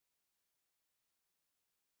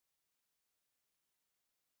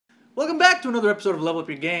Welcome back to another episode of Level Up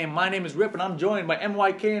Your Game. My name is Rip and I'm joined by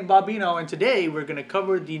MYK and BobiNo, and today we're going to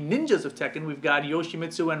cover the ninjas of Tekken. We've got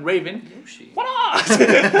Yoshimitsu and Raven. Yoshi. What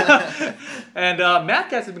up? And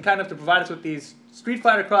Mathcast has been kind enough to provide us with these Street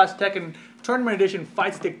Fighter Cross Tekken Tournament Edition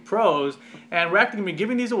Fightstick Pros, and we're actually going to be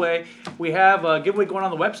giving these away. We have a giveaway going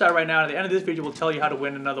on the website right now, and at the end of this video we'll tell you how to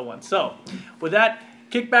win another one. So, with that,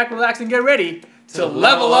 kick back, relax, and get ready to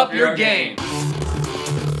level up your game.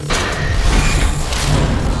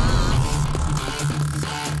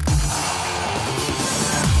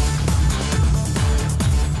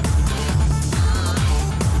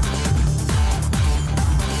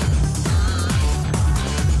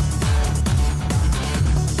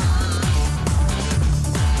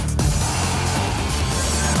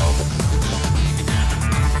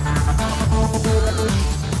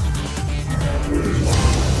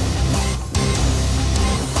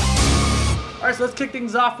 Alright, so let's kick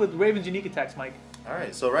things off with Raven's unique attacks, Mike.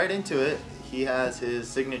 Alright, so right into it, he has his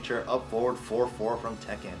signature up forward 4-4 from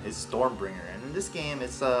Tekken, his Stormbringer. And in this game,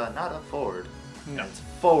 it's not up forward. No. It's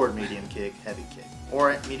forward medium kick, heavy kick.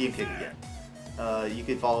 Or medium kick again. You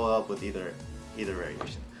could follow up with either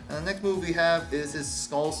variation. And the next move we have is his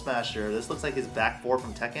Skull Smasher. This looks like his back 4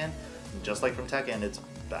 from Tekken. Just like from Tekken, it's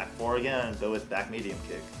back 4 again, but with back medium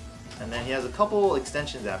kick. And then he has a couple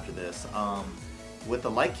extensions after this. With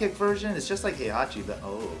the light kick version, it's just like Heihachi, but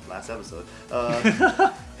last episode.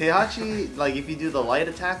 Heihachi, like if you do the light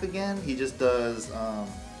attack again, he just does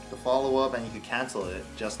the follow up and you can cancel it,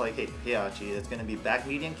 just like Heihachi. It's going to be back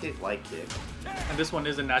medium kick, light kick. And this one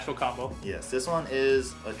is a natural combo. Yes, this one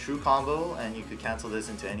is a true combo, and you could cancel this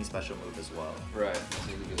into any special move as well. Right,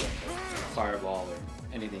 so you can do like a fireball or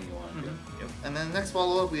anything you want. Yep. And then the next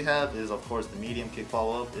follow up we have is, of course, the medium kick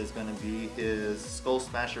follow up is going to be his Skull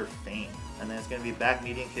Smasher Feint. And then it's going to be back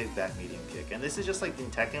medium kick, and this is just like in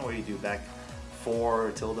Tekken where you do back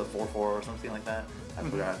 4 tilde 4-4 or something like that. I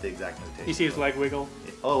forgot the exact notation. You see his leg wiggle?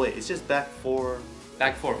 Oh wait, it's just back 4.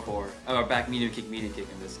 Back 4-4, or back medium kick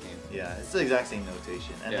in this game. Yeah, it's the exact same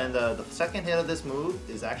notation. And then the second hit of this move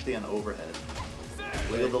is actually an overhead.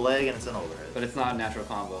 Wiggle the leg and it's an overhead. But it's not a natural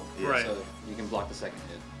combo, Right. So you can block the second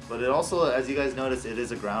hit. But it also, as you guys notice, it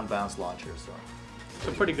is a ground bounce launcher,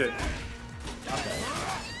 So pretty good. Okay.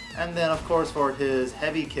 And then, of course, for his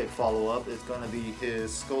heavy kick follow-up, it's going to be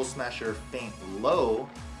his Skull Smasher Feint Low,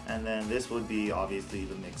 and then this would be, obviously,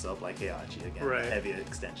 the mix-up like Heihachi again. Right. The heavy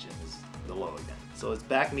extension is the low again. So it's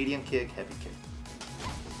back medium kick, heavy kick.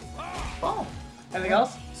 Boom! Anything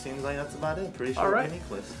else? Seems like that's about it. Pretty short Alright.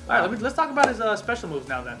 unique list. Alright, let's talk about his special moves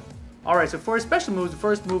now then. Alright, so for his special moves, the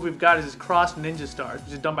first move we've got is his Cross Ninja Stars,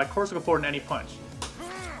 which is done by Corsical forward in any punch.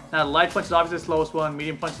 Now, the light punch is obviously the slowest one,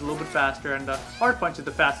 medium punch is a little bit faster, and the hard punch is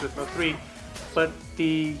the fastest of 3. But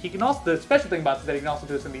the special thing about this is that he can also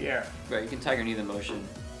do this in the air. Right, you can Tiger Knee the motion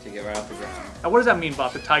to get right off the ground. Now, what does that mean,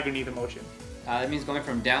 Bob, the Tiger Knee the motion? That means going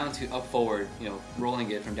from down to up forward,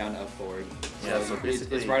 rolling it from down to up forward. Yeah, so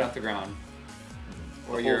basically it's right off the ground.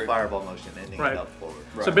 Or your fireball motion ending right. up forward.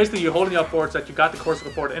 Right. So basically you're holding the up forward so that you got the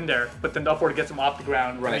Corsical forward in there, but then the up forward gets him off the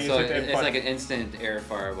ground. Right, so it's like an instant air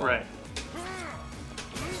fireball. Right.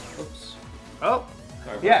 Oops. Oh,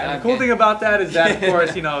 yeah, and the cool thing about that is that, of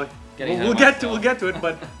course, we'll get to it,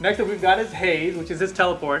 but next up we've got is Haze, which is his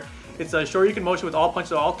teleport. It's a Shoryuken motion with all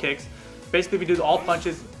punches or all kicks. Basically, if he does all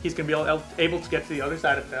punches, he's going to be able to get to the other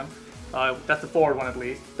side of them. That's the forward one, at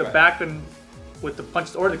least. The back, and with the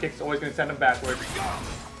punches or the kicks, is always going to send him backwards.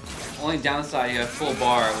 Only downside, you have full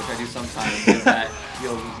bar, which I do sometimes, is that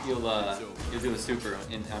you'll do a super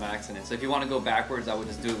on accident. So if you want to go backwards, I would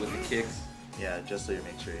just do it with the kicks. Yeah, just so you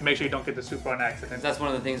make sure you don't get the super on accident. That's one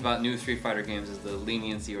of the things about new Street Fighter games is the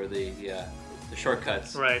leniency or the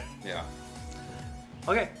shortcuts. Right. Yeah.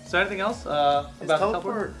 Okay, so anything else about the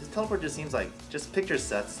teleport? His teleport just seems like, just picture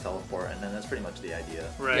Seth's teleport, and then that's pretty much the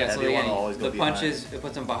idea. Right. Yeah, so the punches, behind. it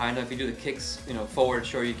puts him behind him. If you do the kicks, forward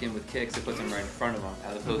Shoryuken with kicks, it puts him right in front of him,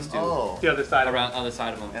 as opposed to the other side around other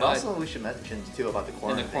side of him. And also, we should mention too about the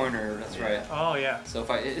corner. In the corner, that's right. Oh yeah. So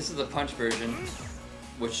this is the punch version,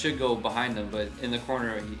 which should go behind them, but in the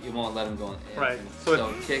corner, you won't let him go in. Right.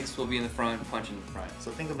 So kicks will be in the front, punch in the front. So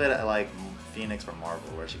think of it like Phoenix from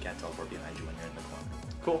Marvel, where she can't teleport behind you when you're in the corner.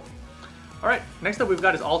 Cool. Alright, next up we've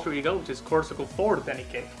got his Alter Ego, which is Corsical forward with any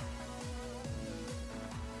kick.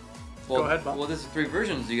 Go ahead, Bob. Well, there's 3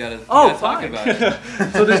 versions you gotta talk about it.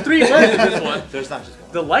 So there's 3 versions of this one. There's not just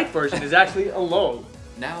one. The light version is actually a low.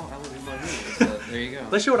 Now I will do my move, so there you go.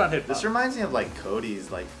 Let's show it on Hit. This reminds me of like Cody's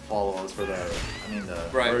follows for the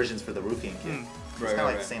versions for the roofing kick. It's kind of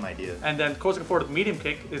like the same idea. And then Corsical forward with medium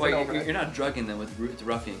kick is Wait, an overhead. you're not drugging them with the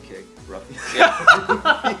ruffian kick. Ruffian?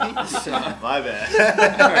 Yeah. My bad.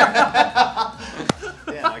 Alright.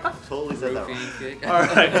 Damn, kick. All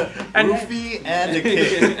right. And Roofie and a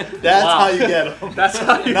kick. That's how you get them. That's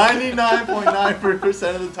how you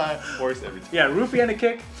 99.9% of the time, works every time. Yeah, Roofie and a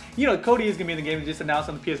kick. You know, Cody is going to be in the game. He just announced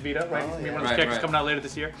on the PS Vita, right? Oh, He's going to be yeah. one of those Right, characters right. coming out later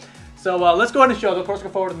this year. So let's go ahead and show. Of course, go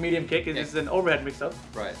forward with the medium kick. This is an overhead mix-up.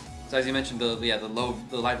 Right. So as you mentioned, the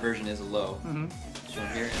light version is a low. Mm-hmm. Shown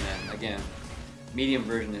here, and then again, medium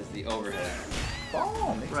version is the overhead. Oh,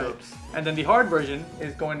 Right. mix-ups. And then the hard version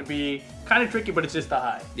is going to be kind of tricky, but it's just a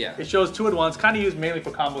high. Yeah. It shows 2 at once, kind of used mainly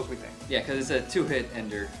for combos, we think. Yeah, because it's a 2-hit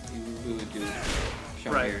ender. We would do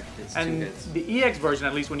shown Right. here. It's 2 And hits. the EX version,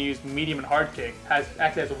 at least when you use medium and hard kick,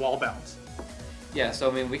 actually has a wall bounce. Yeah, so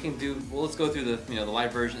I mean, we can do. Well, let's go through the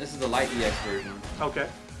light version. This is the light EX version. Okay.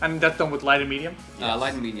 And that's done with light and medium?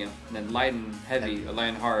 Light and medium, and then light and heavy, or light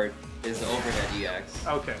and hard is the overhead EX.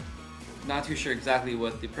 Okay. Not too sure exactly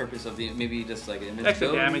what the purpose of the maybe just like an Extra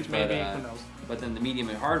invincibility, damage, but, maybe. Who knows? But then the medium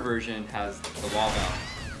and hard version has the wall bounce.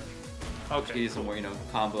 Give Okay. you some more,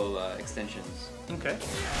 combo extensions. Okay.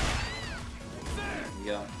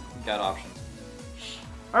 You got options.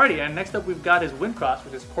 Alrighty, and next up we've got his wind cross,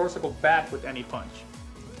 which is core circle back with any punch.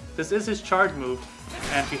 This is his charge move,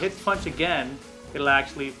 and if he hits punch again, it'll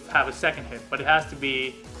actually have a second hit, but it has to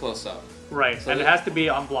be Close up. right, So and it has to be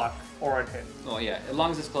on block or a hit. Oh yeah, as long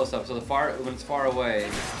as it's close up. So when it's far away,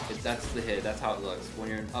 that's the hit. That's how it looks. When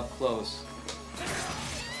you're up close,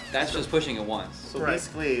 that's just pushing it once. So Right.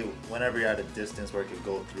 basically, whenever you're at a distance where it could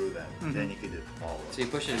go through them, then you could follow. So you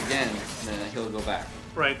push it again, and then he'll go back.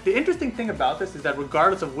 Right. The interesting thing about this is that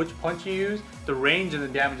regardless of which punch you use, the range and the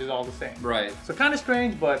damage is all the same. Right. So kind of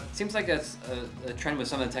strange, but Seems like that's a trend with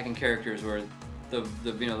some of the Tekken characters where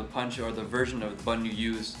the punch or the version of the button you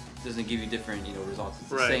use doesn't give you different results. It's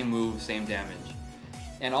the Right. same move, same damage.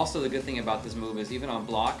 And also the good thing about this move is even on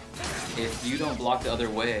block, if you don't block the other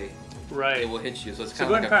way, right. it will hit you. So it's So kind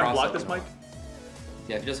go of ahead like and a kind of block cross-up this, Mike.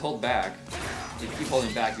 Yeah, if you just hold back, if you keep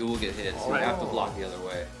holding back, you will get hit. So Right. you have to block the other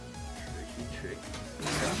way. Tricky.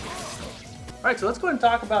 All right, so let's go ahead and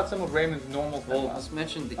talk about some of Raymond's normal Well, things. let's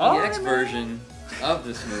mention the Oh, EX man. version of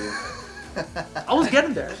this move. I was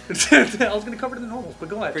getting there. I was going to cover the normals, but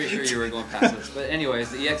go ahead. Pretty sure you were going past this. But anyways,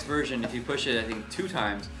 the EX version, if you push it, I think 2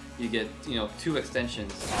 times, you get 2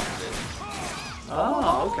 extensions off of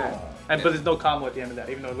Oh, okay. And Yeah. but there's no combo at the end of that,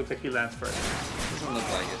 even though it looks like he lands first. it. Doesn't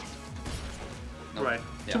look like it. Nope. Right.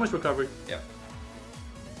 Yeah. Too much recovery. Yeah.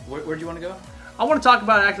 Where do you want to go? I want to talk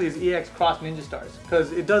about actually his EX Cross Ninja Stars,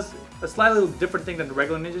 because it does a slightly little different thing than the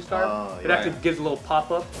regular Ninja Star. Oh, It yeah. actually gives a little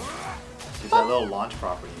pop-up. It's that little launch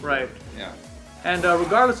property. Right. Yeah. And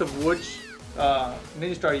regardless of which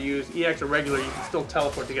Ninja Star you use, EX or regular, you can still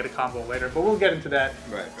teleport to get a combo later, but we'll get into that.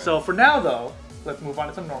 Right. So for now, though, let's move on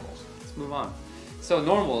to some normals. Let's move on. So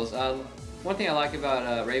normals. One thing I like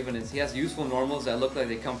about Raven is he has useful normals that look like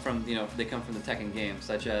they come from the Tekken games,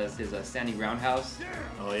 such as his standing roundhouse.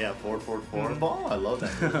 Oh yeah, 4-4-4. Oh, I love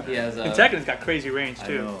that move. He has And Tekken's got crazy range, I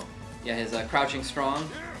too. know. yeah, his crouching strong.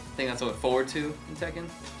 I think that's what forward 2 in Tekken.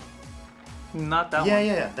 Not that Yeah, one.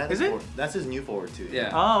 yeah, that Is is it? forward. That's his new forward 2. Yeah.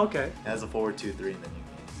 Oh, okay. It has a forward 2-3 in the new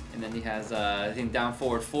games. And then he has I think down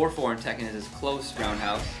forward 4-4 in Tekken is his close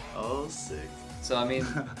roundhouse. Oh, sick. So I mean,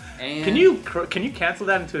 and Can you cancel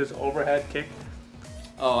that into his overhead kick?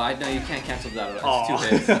 Oh, I know you can't cancel that. It's Aw.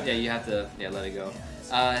 2 hits. Yeah, you have to let it go.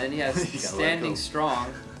 And he has You gotta let standing go.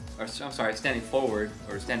 strong, or I'm sorry, standing forward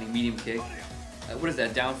or standing medium kick. What is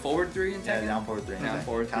that? Down forward 3 in Tekken? Yeah, down forward 3. Down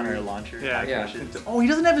forward Counter 3. launcher. Yeah, high yeah. cushion. Oh, he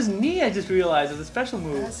doesn't have his knee, I just realized, as a special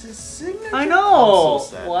move. That's his signature. I know! I'm so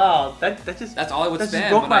sad. Wow, that just... That's all I would That just spam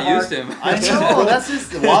broke when my I used heart. him. I know. That's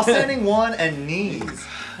his while standing 1 and knees.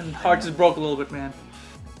 heart just broke a little bit, man.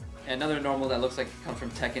 Another normal that looks like it comes from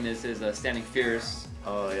Tekken is his standing fierce.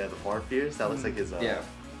 Oh yeah, the forward fierce. That looks like his. Yeah.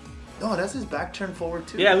 No, that's his back turn forward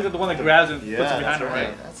too. Yeah, look at the one that grabs and Yeah, puts it behind that's him, right.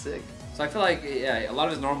 right? That's sick. So I feel like a lot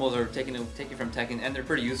of his normals are taken from Tekken, and they're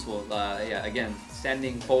pretty useful. Yeah, again,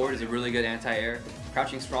 standing forward is a really good anti-air.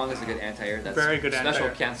 Crouching strong is a good anti-air. That's Very good special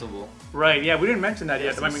anti-air. cancelable. Right, yeah, we didn't mention that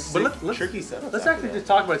Yes, yet. I mean, it's but sick, let's tricky setup. let's actually just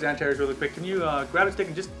talk about his anti-airs really quick. Can you grab a stick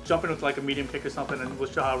and just jump in with like a medium kick or something, and we'll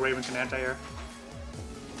show how Raven can anti-air.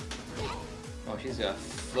 Oh, she's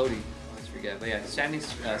floaty. I always forget. But yeah,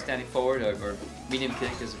 standing forward or medium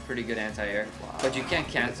kick is a pretty good anti-air. Wow. But you can't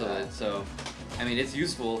cancel it. So, I mean, it's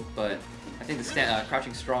useful, but I think the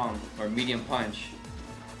crouching strong or medium punch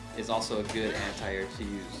is also a good anti-air to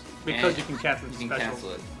use. Because And you can cancel the You can special.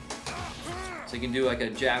 cancel it. So you can do like a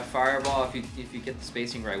jab fireball if you get the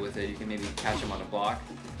spacing right with it. You can maybe catch him on a block,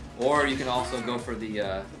 or you can also go for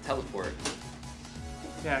the teleport.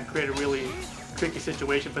 Yeah, and create a really tricky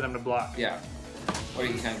situation for them to block. Yeah. Or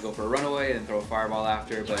you can kind of go for a runaway and throw a fireball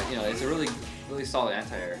after, but it's a really solid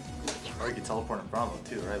anti-air. Or you can teleport in front of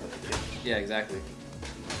him too, right? With the kick. Yeah, exactly.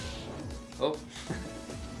 Oh.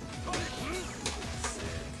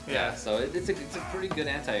 Yeah, so it's a pretty good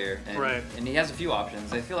anti-air. And he has a few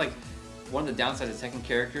options. I feel like one of the downsides of Tekken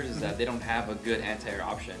characters is that they don't have a good anti-air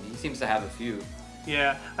option. He seems to have a few.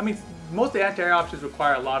 Yeah, I mean, most of the anti-air options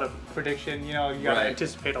require a lot of prediction. You know, you gotta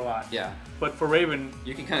anticipate a lot. Yeah. But for Raven,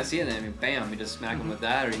 you can kind of see it. I mean, bam, you just smack him with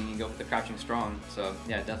that, or you can go with the crouching strong. So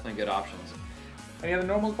yeah, definitely good options. Any other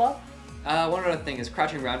normals, Bob? One other thing is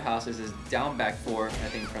crouching roundhouse is his down back 4, I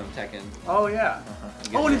think, from Tekken. Oh yeah.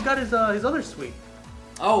 Oh, and he's got his other sweep.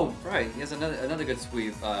 Oh right, he has another good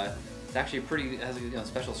sweep. It's actually pretty, it has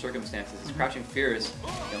special circumstances. His crouching fierce,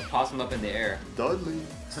 toss him up in the air. Dudley.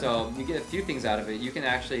 So you get a few things out of it. You can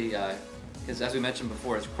actually, because as we mentioned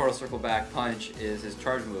before, his quarter circle back punch is his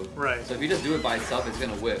charge move. Right. So if you just do it by itself, it's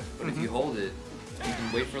gonna whip. But if you hold it, you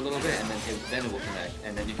can wait for a little bit, and then it will connect,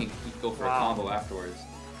 and then you can go for a combo afterwards.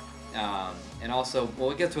 And also, well,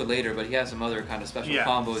 we'll get to it later, but he has some other kind of special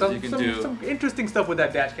combos that you can do. Some interesting stuff with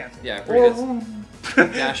that dash cancel. Yeah, pretty good.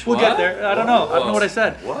 Dash we'll get there. I don't know. I don't know what I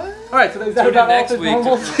said. What? All right, so is that about all the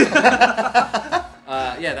normals?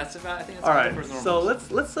 Yeah, that's about. I think that's all right. The first So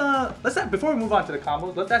let's before we move on to the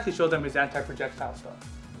combos, let's actually show them his anti-projectile stuff.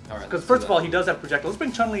 All right. Because first of all, he does have projectile. Let's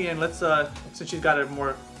bring Chun-Li in. Let's since she's got a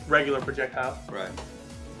more regular projectile. Right.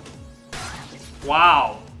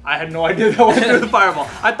 Wow. I had no idea that went through the fireball.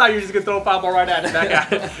 I thought you were just gonna throw a fireball right at it, back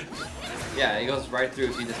at it. Yeah, it goes right through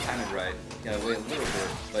if you just time it right. You gotta wait a little bit,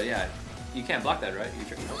 but yeah, you can't block that, right?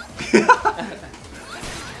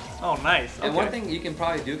 Oh, nice. Okay. And one thing you can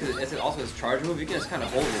probably do, because it's also his charge move, you can just kind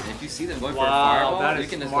of hold it. And if you see them going for a fireball, you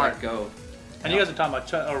can just let go. And you guys are talking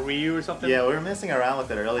about Ryu or something? Yeah, we were messing around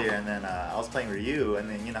with it earlier, and then I was playing Ryu, and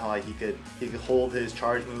then you know how like he could hold his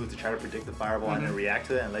charge move to try to predict the fireball and then react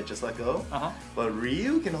to it and just let go. But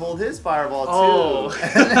Ryu can hold his fireball too,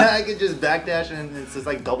 and then I could just backdash, and it's just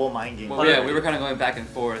like double mind game. Well, yeah, we were kind of going back and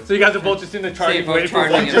forth. So you guys are both just in the charge, waiting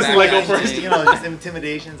for one just to let go first. You know, just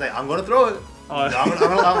intimidations. Like I'm gonna throw it. I'm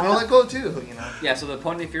gonna let go too, you know. Yeah, so the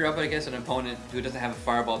opponent, if you're up against an opponent who doesn't have a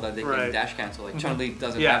fireball that they can dash cancel, like Chun-Li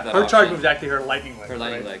doesn't have that. Her charge move is actually her lightning legs. Her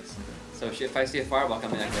lightning legs. So if I see a fireball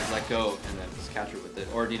coming, I can just let go and then just catch her with it,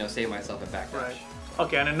 or save myself and backdash. Right.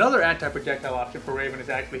 Okay, and another anti-projectile option for Raven is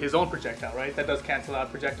actually his own projectile, right? That does cancel out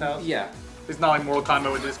projectiles. Yeah. It's not like Mortal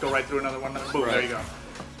Kombat would just go right through another one. Boom, there you go.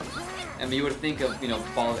 I mean, you would think of,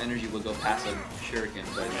 ball of energy would go past a shuriken,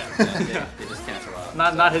 but they just cancel out.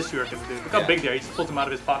 Not his shuriken, dude. Look how big they are. He just pulls them out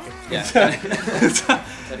of his pocket. Yeah.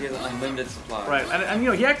 So he has an unlimited supply. Right, and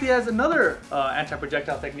he actually has another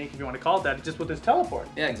anti-projectile technique, if you want to call it that, just with his teleport.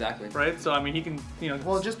 Yeah, exactly. Right, so I mean, he can,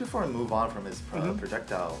 Well, just before we move on from his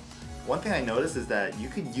projectile, one thing I noticed is that you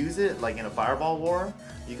could use it like in a fireball war.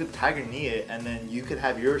 You could Tiger Knee it, and then you could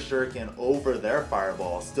have your shuriken over their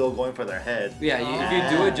fireball, still going for their head. Yeah,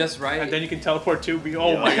 if you do it just right. And then you can teleport too.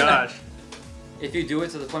 Oh my gosh. If you do it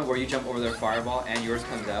to the point where you jump over their fireball and yours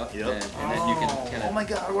comes out, and then you can kind of oh my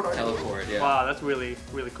God, what teleport. Yeah. Wow, that's really,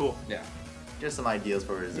 really cool. Yeah. Just some ideas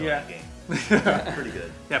for his zoning game. Pretty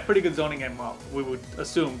good. Yeah, pretty good zoning game. Well, we would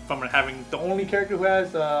assume from having the only character who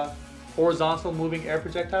has horizontal moving air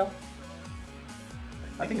projectile.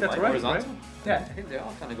 I think that's right, horizontal? right? Yeah. I think they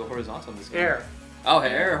all kind of go horizontal in this game. Air. Oh,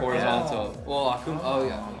 air horizontal. Yeah. Well,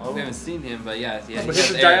 Akuma, we haven't seen him, but yeah. But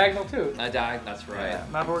his is diagonal too. That's right. Yeah,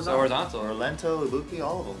 not horizontal. So horizontal. Orlento, Ibuki,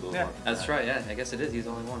 all of them go. Yeah, that's right. Yeah, I guess it is. He's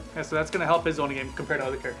the only one. Yeah, so that's gonna help his zoning game compared to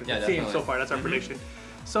other characters. Yeah, we've seen so far. That's our prediction.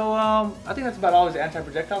 So I think that's about all his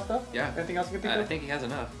anti-projectile stuff. Yeah. Anything else you can think of? I think he has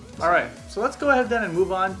enough. All right. So let's go ahead then and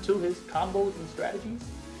move on to his combos and strategies.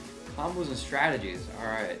 Combos and strategies. All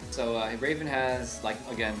right. So Raven has, like,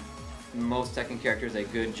 again, most Tekken characters, a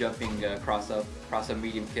good jumping cross-up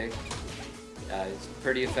medium kick. It's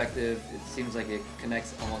pretty effective. It seems like it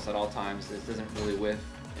connects almost at all times. It doesn't really whiff,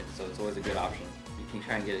 so it's always a good option. You can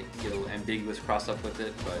try and get a little ambiguous cross-up with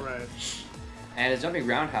it, but. Right. And his jumping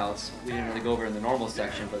roundhouse, we didn't really go over in the normal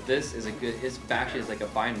section, but this is a good. His back is like a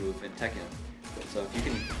bind move in Tekken. So if you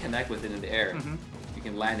can connect with it in the air, you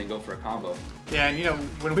can land and go for a combo. Yeah, and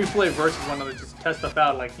when we play versus one another, just test stuff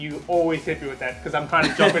out, like you always hit me with that because I'm trying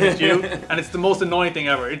to jump in at you, and it's the most annoying thing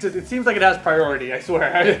ever. It seems like it has priority, I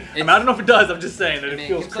swear. I don't know if it does, I'm just saying that it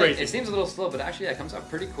feels crazy. It seems a little slow, but actually it comes out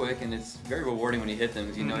pretty quick, and it's very rewarding when you hit them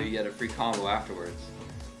because you know you get a free combo afterwards.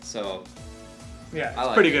 So. Yeah,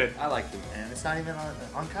 it's pretty good. I like them. And it's not even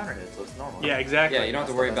on counter hit, so it's normal. Yeah, exactly. Yeah, you don't have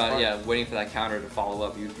to worry about waiting for that counter to follow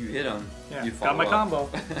up. You hit them, you follow up. Got my combo.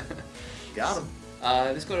 Got him.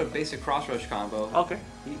 Let's go to basic cross rush combo. Okay.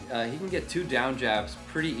 He can get 2 down jabs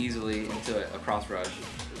pretty easily into a cross rush.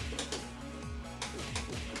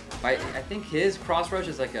 I think his cross rush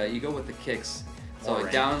is like you go with the kicks. So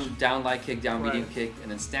like down light kick, down medium kick,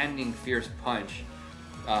 and then standing fierce punch.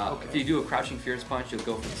 If you do a crouching fierce punch, you'll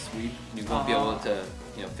go for the sweep, and you won't be able to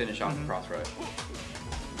finish off the cross rush.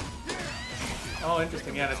 Oh,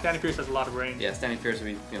 interesting. Yeah, the standing fierce has a lot of range. Yeah, standing fierce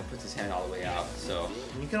puts his hand all the way out. So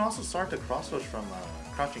you can also start the cross rush from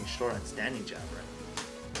crouching short and standing jab, right?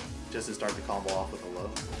 Just to start the combo off with a low.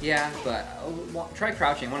 Yeah, but try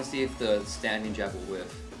crouching. I want to see if the standing jab will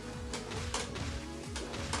whiff.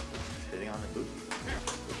 Hitting on the boot.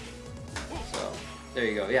 So there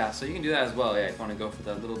you go. Yeah, so you can do that as well. Yeah, if you want to go for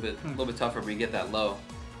that a little bit tougher, but you get that low,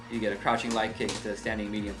 you get a crouching light kick to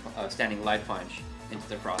standing light punch into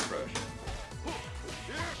the cross rush.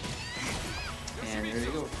 And there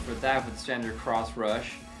you go for that with standard cross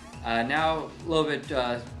rush. Now a little bit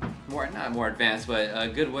not more advanced, but a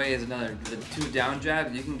good way is the 2 down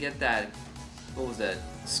jab. You can get that. What was that?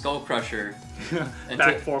 Skull crusher.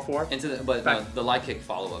 Back 4-4. Into the light kick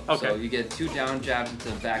follow up. Okay. So you get 2 down jabs into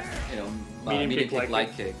the back. Medium kick,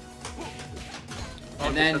 light kick.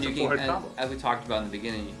 And then you can, as we talked about in the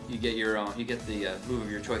beginning, you get the move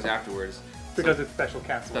of your choice afterwards. Because it's special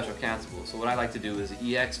cancelable. Special cancelable. So what I like to do is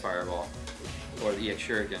the EX fireball or the EX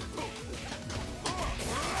shuriken.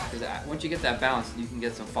 Because once you get that balance, you can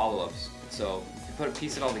get some follow-ups. So if you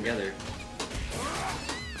piece it all together,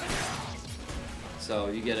 so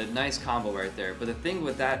you get a nice combo right there. But the thing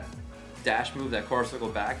with that dash move, that quarter circle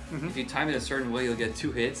back, if you time it a certain way, you'll get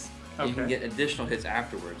 2 hits. And you can get additional hits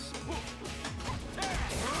afterwards.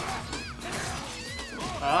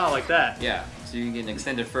 Ah, like that. Yeah, so you can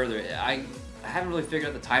extend it further. I haven't really figured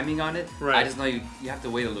out the timing on it. Right. I just know you have to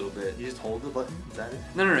wait a little bit. You just hold the button? Is that it?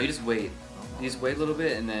 No, you just wait. You just wait a little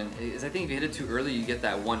bit, and then I think if you hit it too early, you get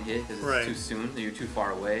that 1 hit because it's too soon. You're too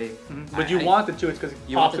far away. But you want the 2 hits because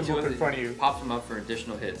it pops them up in front of you. Pops them up for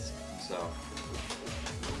additional hits. So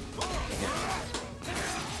you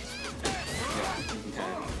can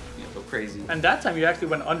kind of go crazy. And that time you actually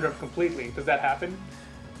went under him completely. Does that happen?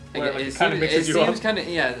 Where, it kind of mixes you up? kind of,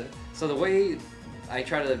 yeah. So the way I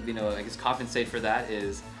try to I guess compensate for that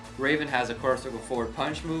is Raven has a quarter circle forward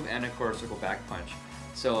punch move and a quarter circle back punch.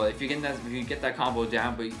 So if you get that combo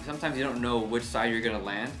down, but sometimes you don't know which side you're gonna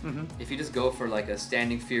land. If you just go for like a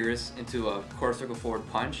standing fierce into a quarter circle forward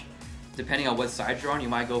punch, depending on what side you're on, you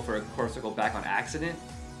might go for a quarter circle back on accident,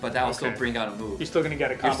 but that will still bring out a move. You're still gonna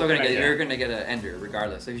get a combo. You're gonna get an ender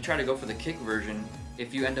regardless. So if you try to go for the kick version,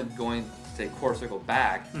 if you end up going to quarter circle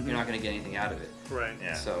back, you're not gonna get anything out of it. Right.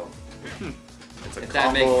 Yeah. So. It's a if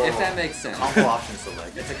combo, that makes sense. Combo option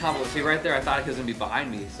select. It's a combo. See right there, I thought he was gonna be behind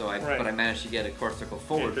me, so but I managed to get a quarter circle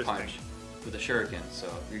forward punch with a shuriken.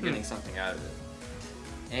 So you're getting something out of it.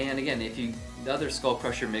 And again, the other skull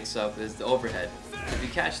crusher mix up is the overhead. If you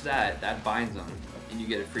catch that binds them, and you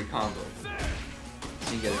get a free combo.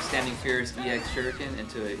 So you get a standing fierce EX shuriken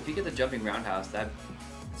into it. If you get the jumping roundhouse, that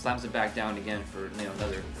slams it back down again for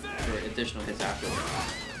for additional hits afterwards.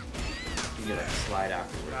 You get a slide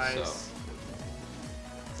afterwards. Nice. So.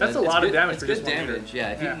 That's a lot of damage. It's good damage,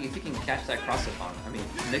 yeah. If you can catch that cross up on,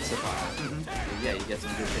 mix up on it, yeah, you get some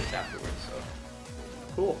good hits afterwards. So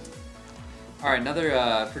cool. All right, another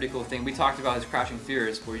pretty cool thing we talked about is crouching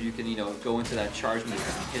fierce, where you can go into that charge move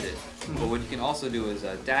and hit it. But what you can also do is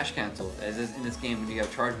dash cancel. As in this game, when you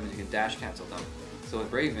have charge moves, you can dash cancel them. So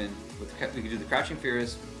with Raven, we can do the crouching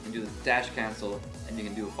fierce and do the dash cancel, and you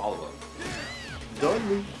can do a follow up.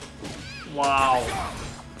 Done. Wow.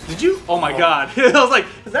 Did you? Oh my god. I was like,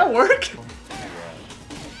 does that work?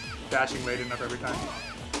 Dashing late enough every time.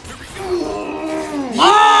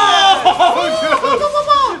 Oh!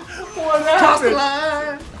 What happened? Cross the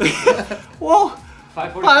line! Whoa!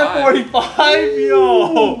 545,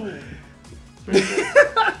 yo!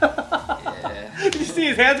 Yeah. Did you see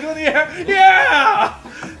his hands go in the air? Yeah!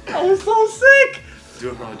 That was so sick! Do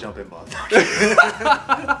it from a jump in box.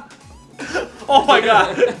 Oh my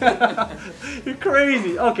god! You're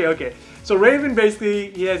crazy. Okay. So Raven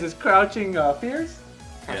basically, he has his crouching fierce.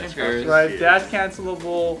 Crouching fierce. Right, dash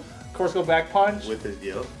cancelable, course go back punch. With his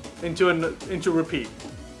into repeat.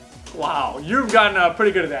 Wow, you've gotten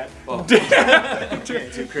pretty good at that. Well,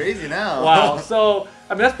 too crazy now. Wow, so,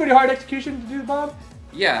 that's pretty hard execution to do, Bob?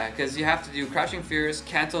 Yeah, because you have to do crouching fierce,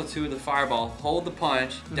 cancel to the fireball, hold the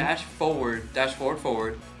punch, dash forward,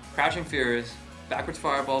 crouching fierce, backwards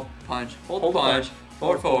fireball, punch, hold the punch,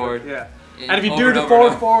 forward. Yeah. And if you do the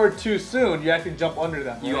forward too soon, you actually jump under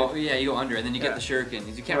them. Right? You go under, and then you get the shuriken.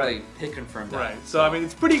 You can't really hit confirm that. Right. So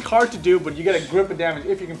it's pretty hard to do, but you get a grip of damage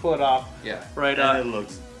if you can pull it off. Yeah. Right. And it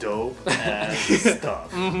looks dope as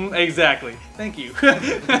stuff. Exactly. Thank you.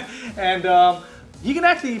 And you can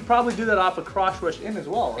actually probably do that off a cross rush in as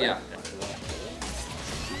well, right? Yeah.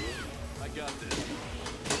 I got this.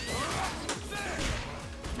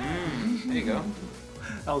 you go.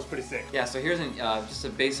 That was pretty sick. Yeah, so here's just a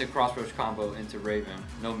basic cross approach combo into Raven.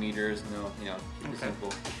 No meters, no, keep it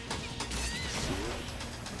simple.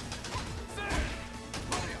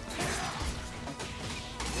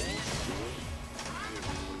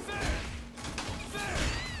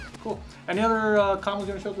 Cool. Any other combos you want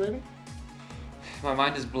to show to Raven? My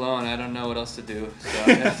mind is blown. I don't know what else to do.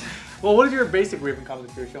 So well, what is your basic Raven combo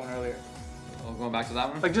that you were showing earlier? Oh, going back to that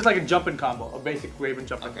one? Like just like a jumping combo, a basic Raven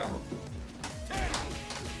jumping combo.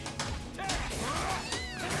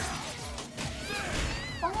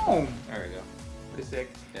 Oh! There we go. Pretty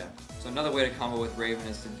sick. Yeah. So another way to combo with Raven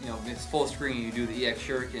is to, it's full screen, you do the EX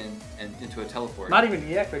Shuriken and into a teleport. Not even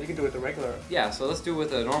EX, right? You can do it with the regular. Yeah, so let's do it with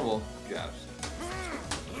the normal jabs.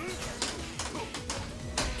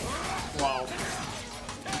 Wow.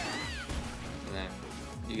 And then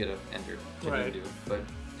you get a enter to right. do, but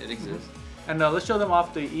it exists. And let's show them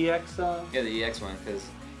off the EX. Yeah, the EX one, because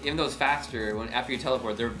even though it's faster, after you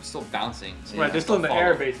teleport, they're still bouncing. So right, they're still in the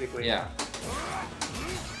air, basically. Yeah.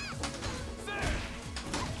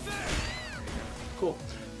 Cool.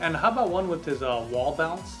 And how about one with his wall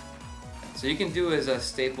bounce? So you can do his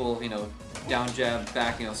staple, down jab,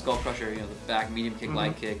 back, skull crusher, the back medium kick,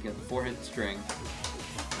 light kick, the 4-hit string,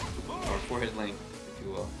 or 4-hit link, if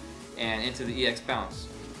you will, and into the EX bounce.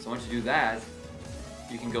 So once you do that,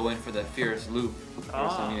 you can go in for the fierce loop.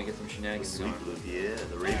 Get some shenanigans going. Loop, yeah,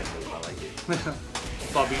 the Raven loop, I like it.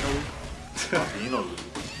 BobiNo loop. BobiNo loop.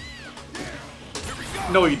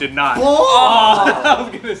 No, you did not. Oh! I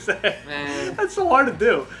was gonna say. Man. That's so hard to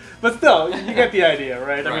do. But still, you get the idea,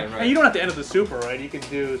 right? Right, right. right. And you don't have to end with the super, right? You can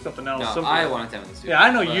do something else. No, I wanted to end with the super. Yeah,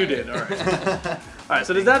 I know you did. All right. All right.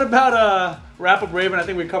 So does that about wrap up Raven? I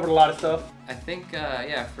think we covered a lot of stuff. I think,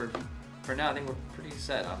 yeah, for now, I think we're pretty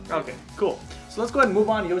set on Raven. Okay, cool. So let's go ahead and move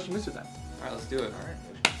on to Yoshimitsu then. All right, let's do it. All right,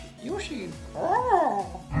 Yoshi.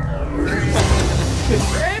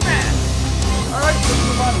 Raven. All right, so let's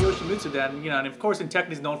move on to Yoshimitsu then. And of course in Tekken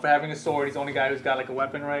he's known for having a sword. He's the only guy who's got like a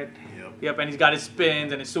weapon, right? Yep, and he's got his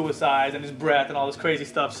spins and his suicides and his breath and all this crazy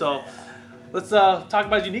stuff. So let's talk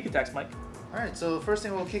about his unique attacks, Mike. Alright, so the first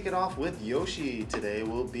thing we'll kick it off with Yoshi today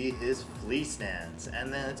will be his flea stance.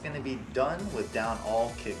 And then it's going to be done with down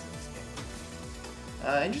all kicks in this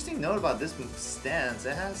game. Interesting note about this stance,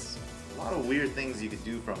 it has a lot of weird things you could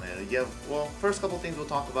do from it. First couple things we'll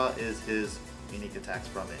talk about is his unique attacks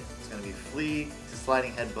from it. It's going to be flee to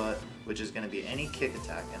sliding headbutt, which is going to be any kick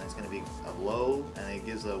attack, and it's going to be a low, and it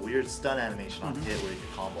gives a weird stun animation on hit where you can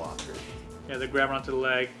combo after. Yeah, they're grabbing onto the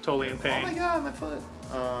leg, totally in pain. Oh my god, my foot!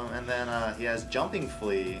 And then he has jumping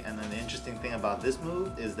flee, and then the interesting thing about this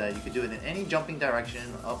move is that you could do it in any jumping direction,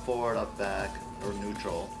 up forward, up back, or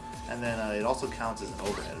neutral. And then it also counts as an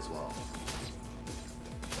overhead as well.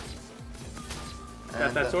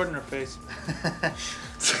 Got that sword in her face.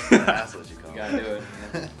 That's what you call it. You gotta do it.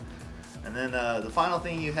 Yeah. And then the final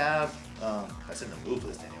thing you have, that's in the move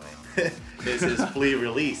list anyway, is his flee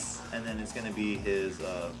release. And then it's going to be his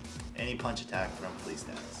any punch attack from flee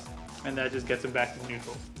stance. And that just gets him back to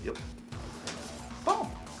neutral. Yep. Boom!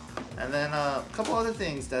 And then a couple other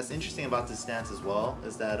things that's interesting about this stance as well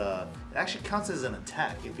is that it actually counts as an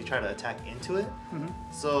attack if you try to attack into it.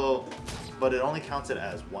 So, but it only counts it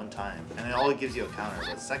as one time, and it only gives you a counter.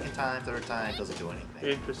 But second time, third time, it doesn't do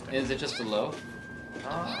anything. Interesting. Is it just a low?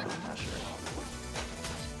 I'm not sure.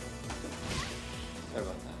 Sorry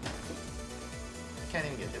about that. I can't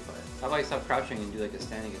even get hit by it. How about you stop crouching and do like a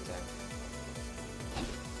standing attack?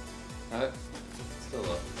 Still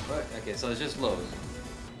low. But, okay, so it's just lows.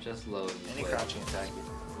 Just lows. Any crouching attack,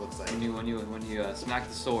 it looks like. When you smack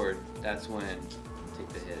the sword, that's when you take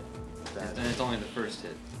the hit. And it's only the first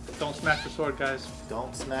hit. Don't smack the sword, guys.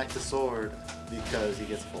 Don't smack the sword because he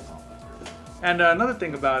gets full combo. And another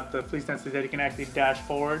thing about the flee stance is that you can actually dash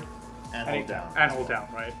forward and hold down. And hold down,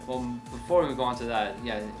 right? Well, before we go on to that,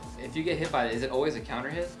 yeah, if you get hit by it, is it always a counter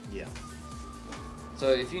hit? Yeah. So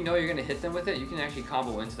if you know you're gonna hit them with it, you can actually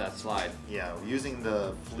combo into that slide. Yeah, using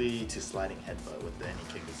the flee to sliding headbutt with the any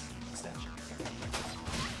kick extension.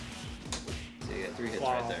 So you get 3 hits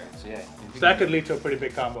right there. So yeah. So that could lead to a pretty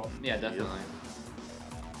big combo. Yeah, definitely.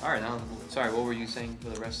 Yep. All right, now, sorry, what were you saying for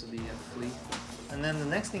the rest of the flee? And then the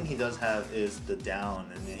next thing he does have is the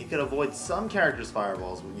down, and he could avoid some characters'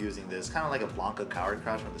 fireballs when using this, kind of like a Blanca Coward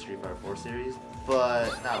Crouch from the Street Fighter 4 series,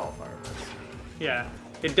 but not all fireballs. Yeah,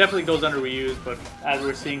 it definitely goes under reuse, but as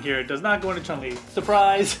we're seeing here, it does not go into Chun-Li.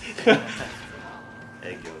 Surprise!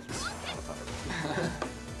 Egg yolks.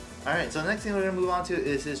 Alright, so the next thing we're going to move on to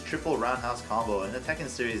is his triple roundhouse combo. In the Tekken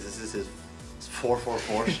series, this is his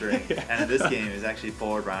 4-4-4 string, and in this game is actually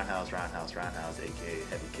forward roundhouse, roundhouse, roundhouse, aka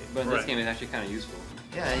heavy kick. But in this game, it's actually kind of useful.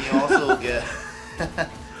 Yeah, and you also get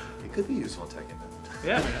It could be useful in Tekken.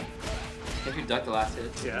 Yeah, man. If you duck the last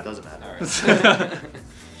hit. Yeah. It doesn't matter. Alright.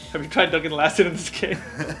 Have you tried ducking the last hit in this game?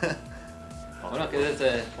 Oh no, because it's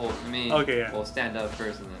a well, Okay, yeah. We'll stand up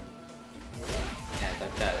first and then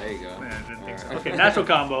duck that. There you go. Man, I didn't think so. Alright. Okay, natural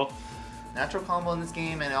combo. Natural combo in this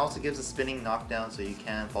game, and it also gives a spinning knockdown, so you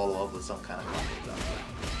can follow up with some kind of combo.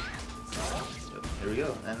 So, here we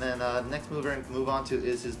go. And then next move we're going to move on to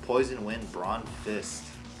is his Poison Wind Bronze Fist.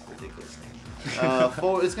 Ridiculous name.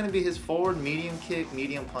 It's going to be his forward medium kick,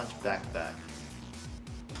 medium punch, back.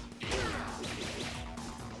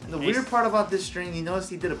 And the weird part about this string, you notice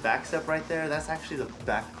he did a back step right there? That's actually the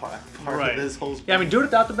back part Right. of this whole string. Yeah, I mean, do it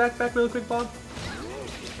without the back really quick, Bob.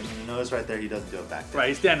 And you notice right there he doesn't do a back step. Right,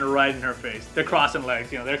 he's standing right in her face. They're crossing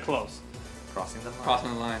legs, you know, they're close. Crossing the line.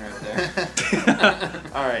 Crossing the line right there.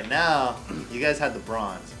 Alright, now, you guys had the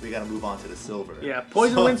bronze. We gotta move on to the silver. Yeah,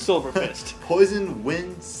 Poison Wind Silver Fist. Poison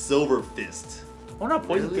Wind Silver Fist. I wonder how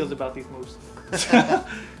Poison Really? feels about these moves. She's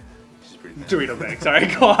pretty bad. Dorito bag, sorry,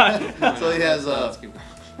 go on. So he has Let's keep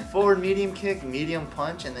going. forward medium kick, medium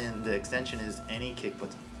punch, and then the extension is any kick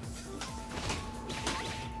button.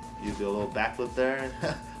 You do a little backflip there.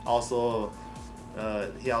 Also,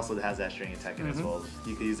 he also has that string in Tekken as well.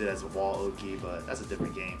 You could use it as a wall Oki, but that's a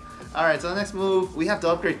different game. Alright, so the next move, we have to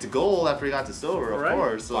upgrade to gold after we got to silver, of Right.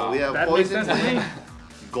 course. So Wow. we have That makes Poison sense to me. Wind,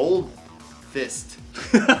 Gold Fist.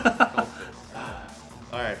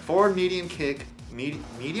 Alright, forward medium kick,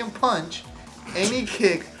 medium punch, any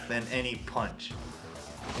kick, then any punch.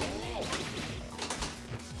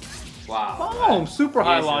 Wow. Boom! Super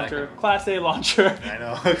high Yeah, I see that launcher. coming. Class A launcher. I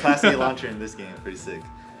know, Class A launcher in this game, pretty sick.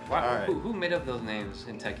 Wow. Alright. Who made up those names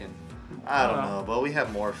in Tekken? I don't know, but we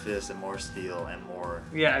have more fists and more steel and more.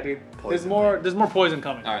 Yeah, dude. Poison There's more poison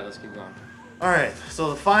coming. Alright, let's keep going. Alright, so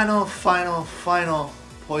the final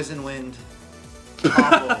Poison Wind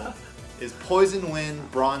combo is Poison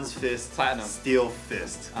Wind, Bronze Fist, Platinum. Steel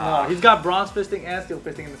Fist. No, he's got bronze fisting and steel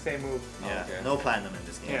fisting in the same move. Yeah, okay. no platinum in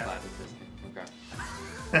this game. Yeah.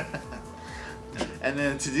 Okay. And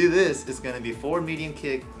then to do this, it's going to be forward medium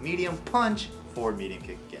kick, medium punch, forward medium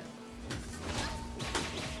kick again.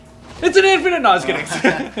 It's an infinite. No, I was kidding.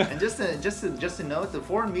 And just to note, the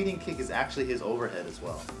forward medium kick is actually his overhead as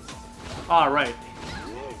well. All right.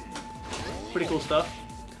 Pretty cool stuff.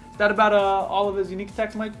 Is that about all of his unique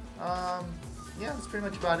attacks, Mike? Yeah, that's pretty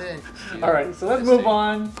much about it. All right, so let's move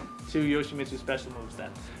on to Yoshimitsu's special moves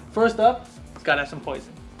then. First up, it's got to have some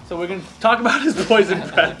poison. So we're going to talk about his poison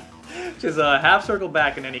breath, which is a half circle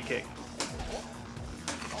back in any kick.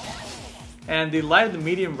 And the light and the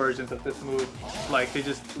medium versions of this move, like they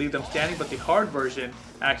just leave them standing, but the hard version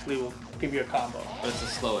actually will give you a combo. But it's the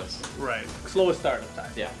slowest. Right, slowest start of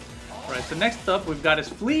time. Yeah. Right, so next up we've got his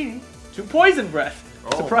Flea to Poison Breath.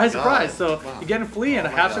 Oh Surprise, my surprise. God. So Wow. you get a Flea and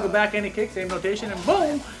a Oh half my circle God. back, any kick, same notation, and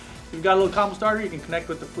boom! You've got a little combo starter. You can connect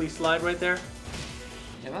with the Flea slide right there.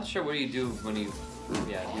 Yeah, I'm not sure what do you do when you do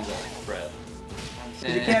that breath.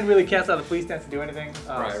 'Cause you can't really cast out the Flea stance to do anything.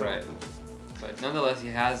 Right, so- right. But nonetheless, he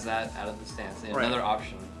has that out of the stance. And Right. another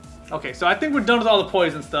option. Okay, so I think we're done with all the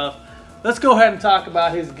poison stuff. Let's go ahead and talk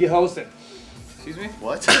about his Gehosen. Excuse me?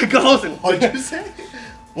 What? Gehosen. What'd you say?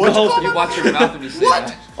 Gehosen. You watch your mouth when you say What?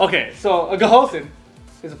 that. Okay, so a Gehosen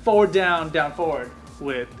is a forward, down, down, forward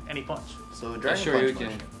with any punch. So Yeah, Dragon sure, Punch you can.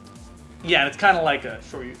 motion. Yeah, and it's kind of like a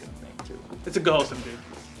Shoryuken thing too. It's a Gehosen, dude.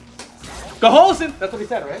 Gehosen! That's what he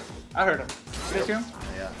said, right? I heard him. You guys hear him?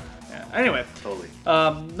 Yeah, Yeah. Anyway, totally.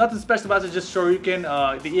 nothing special about it, just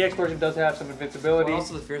Shoryuken. The EX version does have some invincibility. Well,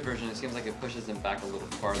 also the Fierce version, it seems like it pushes them back a little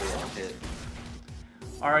farther on hit.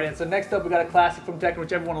 Alright, and so next up we got a classic from Tekken,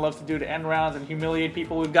 which everyone loves to do to end rounds and humiliate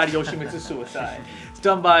people. We've got Yoshimitsu Suicide. It's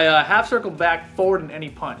done by half circle back, forward, and any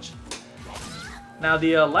punch. Now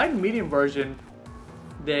the light and medium version,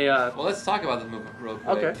 they Well, let's talk about this move real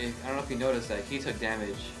quick. Okay. I don't know if you noticed that he took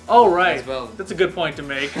damage. oh right, As well. that's a good point to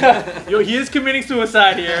make. He is committing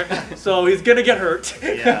suicide here, so he's gonna get hurt.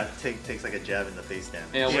 Yeah, takes like a jab in the face damage.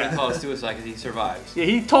 And I wouldn't Yeah. call it suicide because he survives. Yeah,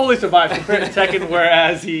 he totally survives compared to Tekken,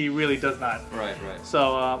 whereas he really does not. Right, right.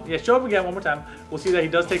 So yeah, show him again one more time. We'll see that he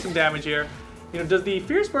does take some damage here. You know, does the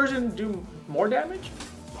Fierce version do more damage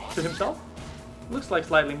to himself? Looks like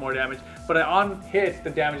slightly more damage, but on hit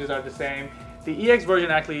the damages are the same. The EX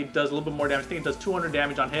version actually does a little bit more damage. I think it does 200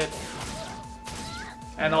 damage on hit,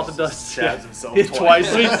 and also does stabs himself hit twice.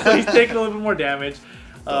 So he's taking a little bit more damage.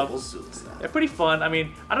 Double suicide. Yeah, pretty fun. I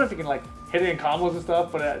mean, I don't know if you can like hit it in combos and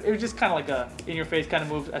stuff, but it was just kind of like a in-your-face kind of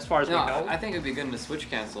move as far as No, we know. I think it'd be good in the switch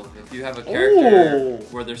cancel. If you have a character Ooh.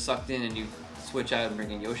 where they're sucked in and you switch out and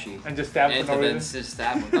bring in Yoshi. And just stab and for no then reason. just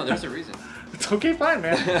stab him. No, there's a reason. It's okay, fine,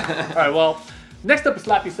 man. All right, well, next up is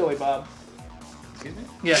Slappy Silly Bob. Excuse me?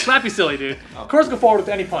 Yeah, slap you silly, dude. Oh. Of course, go forward with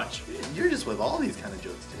any punch. You're just with all these kind of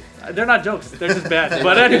jokes, dude. They're not jokes. They're just bad.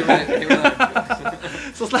 But anyway. They really like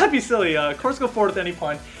jokes. So slap you silly. Of course, go forward with any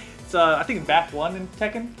punch. It's I think back 1 in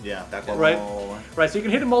Tekken. Yeah, back one. Right. Right. So you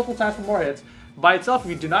can hit it multiple times for more hits. By itself,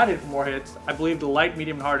 if you do not hit it for more hits, I believe the light,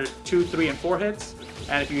 medium, and hard is 2, 3, and 4 hits.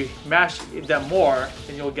 And if you mash them more,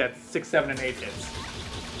 then you'll get 6, 7, and 8 hits.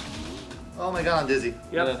 Oh my god, I'm dizzy.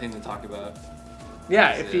 Yep. Another thing to talk about.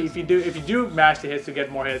 Yeah, if you do mash the hits to get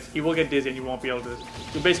more hits, he will get dizzy and you won't be able to.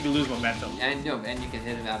 You'll basically lose momentum. And you can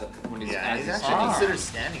hit him out of when he's Yeah, he's actually considered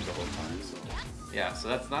standing the whole time. So. Yeah, so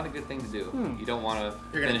that's not a good thing to do. You don't want to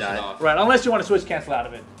You're finish gonna it die. off. Right, unless you want to switch cancel out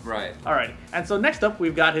of it. Right. Alrighty. And so next up,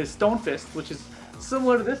 we've got his Stone Fist, which is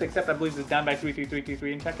similar to this, except I believe it's down back 3, 3, 3, 3,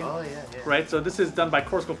 3 in Tekken. Oh, yeah. Right, so this is done by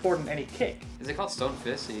course go forward in any kick. Is it called Stone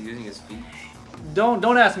Fist? Are you using his feet? Don't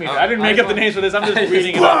ask me. Oh, I didn't make up the names for this. I'm just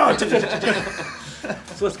reading it up.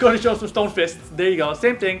 So let's go and show some Stone Fists. There you go.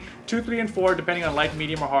 Same thing. 2, 3, and 4, depending on light,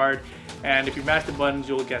 medium, or hard. And if you mash the buttons,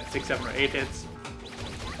 you'll get 6, 7, or 8 hits.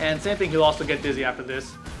 And same thing. He'll also get dizzy after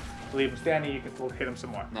this. Leave him standing. You can hit him some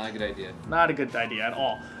more. Not a good idea. Not a good idea at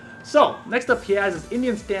all. So next up, he has his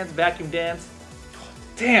Indian Stance Vacuum Dance.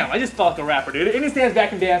 Damn, I just felt like a rapper, dude. Indian Stance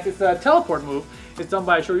Vacuum Dance. It's a teleport move. It's done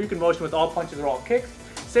by a Shoryuken motion with all punches or all kicks.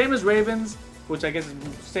 Same as Raven's, which I guess is the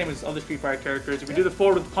same as other Street Fighter characters. If you do the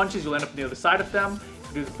forward with punches, you'll end up on the other side of them.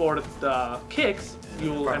 If you do the forward with kicks,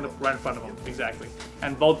 you'll end up right in front of them. Exactly.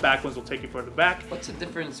 And both back ones will take you further back. What's the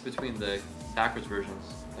difference between the backwards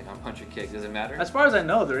versions? Like on punch or kick? Does it matter? As far as I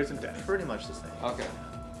know, there isn't any. Pretty much the same. Okay.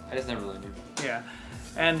 I just never really knew. Yeah.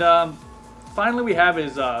 And finally, we have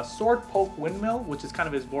his Sword Poke Windmill, which is kind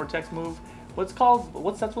of his Vortex move. What's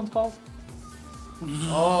that one's called?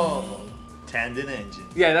 Oh, Tandon Engine.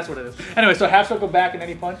 Yeah, that's what it is. Anyway, so half circle back in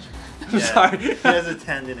any punch. I'm Yeah, sorry. He has a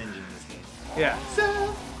Tandon Engine in this game. Yeah.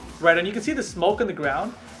 Right, and you can see the smoke on the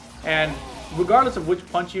ground, and regardless of which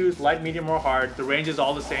punch you use, light, medium, or hard, the range is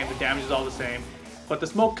all the same, the damage is all the same. But the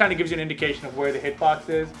smoke kind of gives you an indication of where the hitbox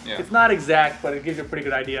is. Yeah. It's not exact, but it gives you a pretty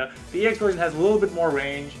good idea. The EX version has a little bit more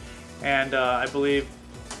range, and I believe,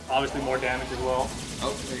 obviously, more damage as well.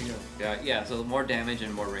 Oh, there you go. Yeah, so more damage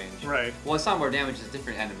and more range. Right. Well, it's not more damage, it's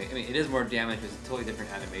different animation. I mean, it is more damage, but it's a totally different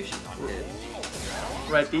animation on hit.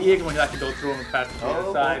 Right, the EX one you have to go through and pass to the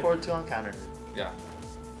other side. 4-4-2 on counter. Yeah.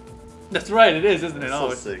 That's right, it is, isn't it? That's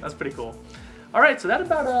so sick. That's pretty cool. Alright, so that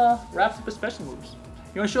about wraps up his special moves.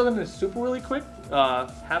 You want to show them the super really quick?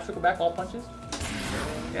 Half circle back, all punches?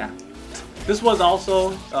 Yeah. This was also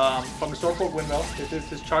from the Sword Poke Windmill. This is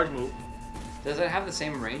his charge move. Does it have the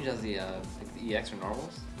same range as the like the EX or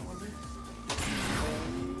normals? I wonder.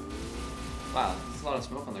 Wow, there's a lot of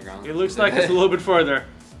smoke on the ground. It looks like it's a little bit further.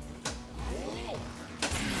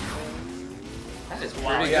 That is pretty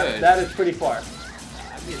Wow, yeah, good. that is pretty far.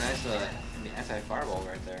 That'd be a nice anti-fireball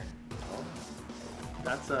right there.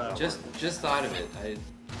 That's Just thought of it.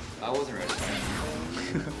 I wasn't ready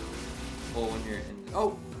for it. Well, when you're in.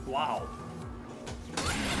 Oh! wow. Look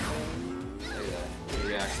at that. The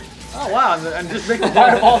reaction. Oh wow, and just make the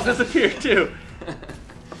fireballs disappear too.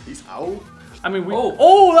 He's out. I mean, we. Oh.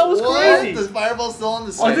 Oh, that was What? crazy. The fireball's still on the I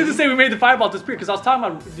was side. going to say we made the fireball disappear because I was talking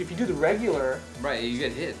about if you do the regular. Right, you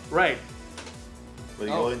get hit. Right. Will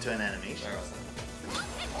you go into an animation? Sorry about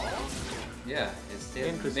that. Yeah, it's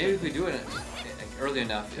Interesting. maybe if we do it early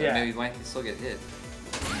enough, Yeah. maybe we might still get hit.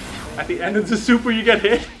 At the end of the super, you get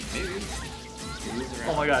hit. Maybe.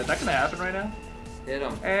 Oh my god, is that gonna happen right now? Hit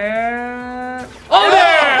him. And oh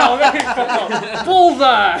damn! There you go.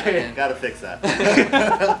 Bullseye. Gotta fix that.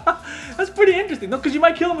 That's pretty interesting. No, because you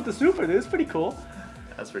might kill him with the super. This is pretty cool.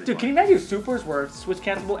 That's pretty. Dude, fun. can you imagine if supers were switch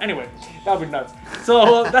cancelable? Anyway, that would be nuts.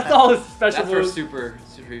 So that's all his special That's for moves. Super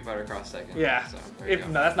Street Fighter Cross Tekken. Yeah. So, there you If go.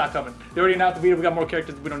 no, that's not coming. They already announced the video. We got more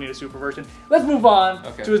characters. We don't need a super version. Let's move on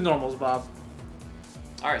Okay. to his normals, Bob.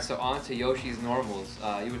 Alright, so on to Yoshi's normals.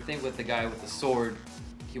 You would think with the guy with the sword,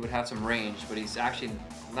 he would have some range, but he's actually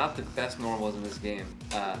not the best normals in this game.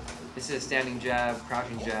 This is standing jab,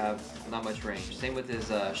 crouching jab, not much range. Same with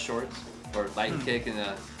his shorts, or light kick and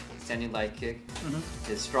a standing light kick.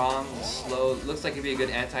 It's strong, slow, looks like it'd be a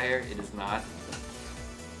good anti-air. It is not.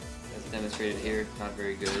 As demonstrated here, not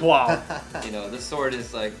very good. Wow. You know, this sword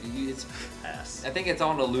is like, it's. Ass. I think it's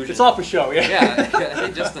all an illusion. It's all for show, yeah. Yeah, I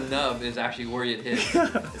think just the nub is actually where it hits.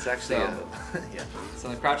 It's actually. So- Yeah. So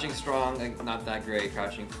the crouching strong, like, not that great.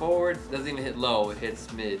 Crouching forward, doesn't even hit low, it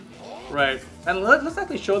hits mid. Right. And let's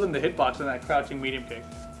actually show them the hitbox on that crouching medium kick.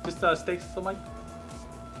 Just stay still, Mike.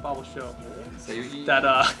 Bob will show. So you That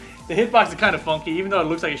the hitbox is kind of funky, even though it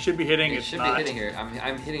looks like it should be hitting. it It's should not. be hitting here.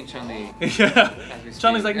 I'm hitting Chun-Li. Yeah. as we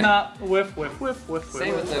Chun-Li's speak. like, nah, whiff, whiff, whiff, whiff, whiff.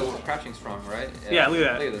 Same with the crouching strong, right? Yeah, look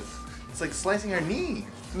at that. Look at this. It's like slicing her knee.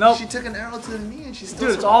 Nope. She took an arrow to the knee and she's still.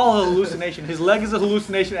 Dude, it's all a hallucination. His leg is a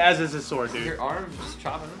hallucination, as is his sword, dude. Your arm just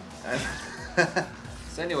chopping him.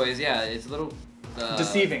 So, anyways, yeah, it's a little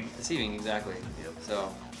deceiving. Deceiving, exactly. Yep.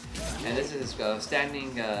 So, and this is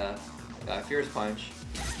standing Fierce Punch.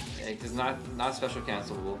 It's not special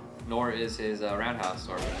cancelable, nor is his roundhouse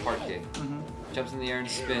or hard kick. Jumps in the air and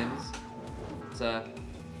spins. It's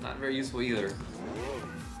not very useful either.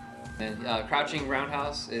 And crouching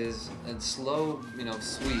roundhouse is a slow,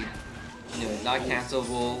 sweep, not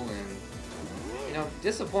cancelable, and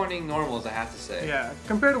disappointing normals, I have to say. Yeah,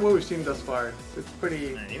 compared to what we've seen thus far, it's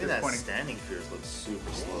pretty. And even that standing Fierce looks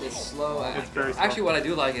super slow. It's slow. It's very slow. Actually, what I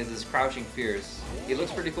do like is this crouching Fierce. He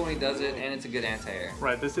looks pretty cool when he does it, and it's a good anti-air.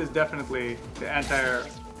 Right, this is definitely the anti-air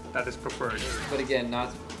that is preferred. But again,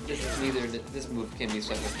 this move can be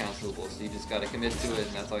special cancelable, so you just gotta commit to it,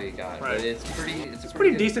 and that's all you got. Right. But it's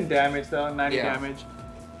pretty decent damage though, 90 Yeah. damage.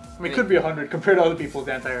 I mean, it could be 100 compared to other people's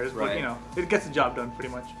anti-airs, but Right. It gets the job done pretty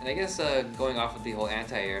much. And I guess going off with the whole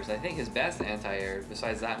anti-airs, I think his best anti-air,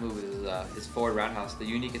 besides that move, is his forward roundhouse, the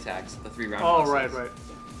unique attacks, the 3 roundhouses. Oh, right. You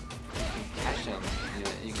can catch them,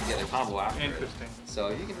 you can get a combo after Interesting. it. So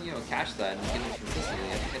you can, catch that and get it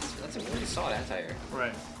consistently. I think that's a pretty solid anti-air.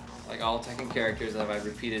 Right. Like all Tekken characters that I've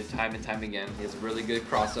repeated time and time again, he has a really good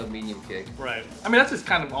cross-up medium kick. Right. I mean, that's just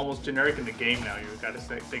kind of almost generic in the game now, you gotta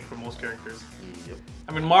think for most characters. Yep.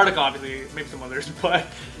 I mean, Marduk obviously, maybe some others, but...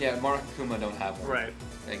 Yeah, Mark and Kuma don't have one. Right.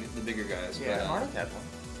 Like the bigger guys. Yeah, but, Marduk had one.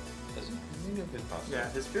 does he? He did good cross. Yeah.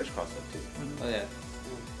 His Fierce crossed up too. Oh yeah.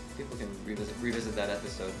 People can revisit that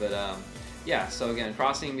episode, but yeah. So again,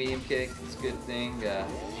 crossing medium kick is a good thing.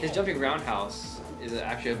 His jumping roundhouse is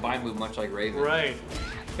actually a bind move, much like Raven. Right.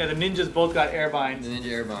 Yeah, the ninjas both got air The binds.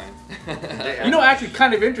 ninja air bind. Actually,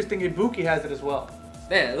 kind of interesting, Ibuki has it as well.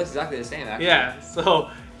 Yeah, it looks exactly the same. Actually. Yeah, so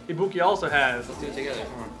Ibuki also has. Let's do it together.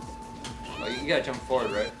 Come on. Oh, you gotta jump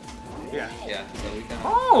forward, right? Yeah. Yeah. So we kind of.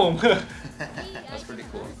 Oh! That's pretty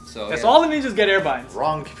cool. So. That's yeah. all the ninjas get air binds.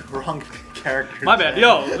 Wrong character. My bad,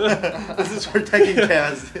 yo. This is for Tekken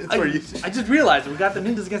cast. It's for you. I just realized we got the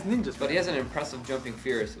ninjas against ninjas. But he has an impressive jumping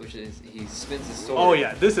Fierce, which is he spins his sword. Oh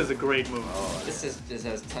yeah, this is a great move. Oh, This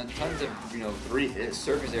has tons of 3 hits.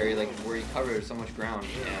 surface area, like where he covers so much ground.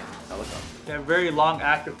 Helicopter. They have very long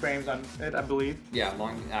active frames on it, I believe. Yeah,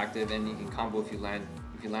 long active, and you can combo if you land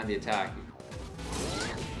the attack.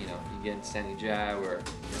 You get in standing jab or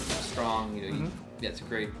strong. Yeah, it's a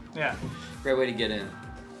great way to get in.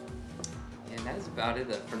 And that is about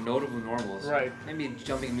it for notable normals. Right. Maybe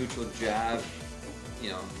jumping neutral jab.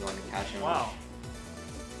 You want to catch him. Wow.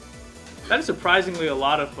 That is surprisingly a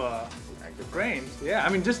lot of Active frames. Yeah, I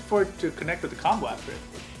mean just for it to connect with the combo after it.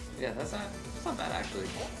 Yeah, that's not bad actually.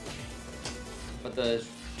 But the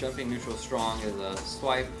jumping neutral strong is a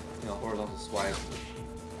swipe, horizontal swipe.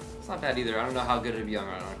 It's not bad either. I don't know how good it'd be on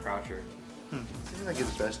a croucher. Seems like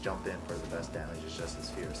his best jump in for the best damage is just his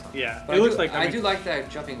Fierce. Huh? Yeah, But it looks like. I do like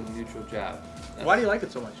that jumping neutral jab. Why do you like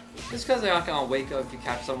it so much? Just because they're not gonna wake up if you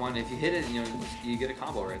catch someone. If you hit it, you get a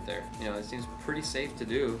combo right there. It seems pretty safe to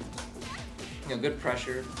do. Good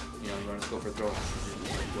pressure. You want to go for throw,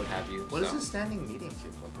 what have you. What does his standing medium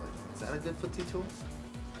kick look like? Is that a good footsie tool?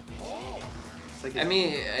 Like I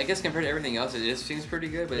mean, I guess compared to everything else, it seems pretty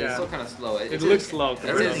good, but it's still kind of slow. It looks slow.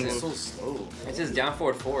 Everything is so slow. It says down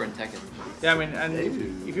forward 4 in Tekken. Yeah, I mean, and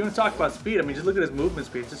if you want to talk about speed, I mean, just look at his movement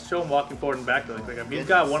speed. Just show him walking forward and back really quick. I mean, he's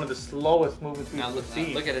got one of the slowest movement speeds Now we've look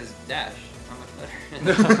seen. at his dash. How much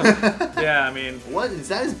better? Yeah, I mean. What is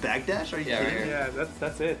that? His back dash? Are you kidding? Right Yeah,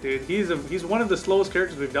 that's it, dude. He's one of the slowest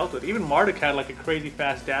characters we've dealt with. Even Marduk had like a crazy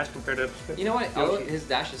fast dash compared to. You know what? Yoshi. His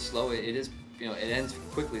dash is slow. It is. It ends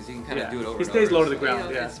quickly, so you can kind of do it over. He and stays over. low to the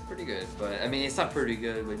ground. Yeah, it's pretty good. But I mean, it's not pretty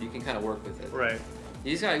good, but you can kind of work with it. Right.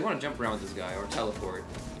 You want to jump around with this guy or teleport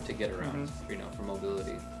to get around, for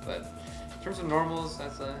mobility. But in terms of normals,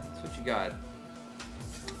 that's what you got.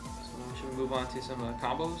 So should we move on to some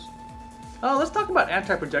combos? Let's talk about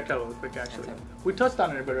anti-projectile really quick, actually. We touched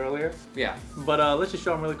on it a bit earlier. Yeah. But let's just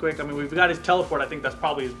show him really quick. I mean, we've got his teleport. I think that's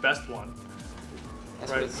probably his best one.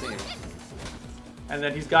 That's what it seems. And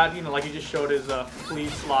then he's got, like you just showed his fleet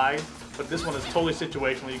slide. But this one is totally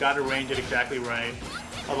situational. You got to range it exactly right.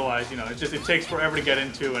 Otherwise, it takes forever to get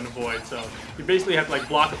into and avoid. So you basically have to like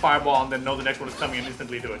block a fireball and then know the next one is coming and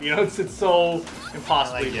instantly do it. It's so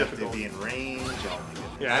impossibly You have to difficult. be in range.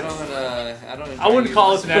 Yeah, I don't. I wouldn't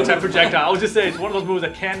call this an anti-projectile. I would just say it's one of those moves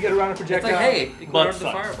that can get around a projectile. It's like, hey, you can go around the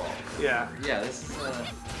sucks. fireball. Yeah. Yeah, this is.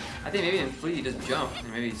 I think maybe in Fleet you just jump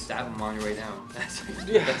and maybe stab him on your way down. That's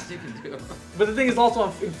the best you can do. But the thing is also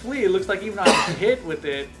in Fleet, it looks like even if you hit with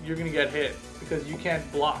it, you're gonna get hit because you can't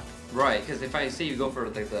block. Right, because if I say you go for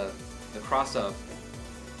like the cross up,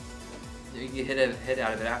 You can hit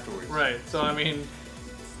out of it afterwards. Right. So I mean,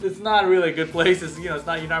 it's not really a good place. It's, it's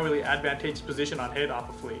not, you're not really advantageous position on hit off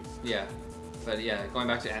of Flea. Yeah. But yeah, going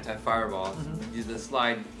back to anti-fireball, the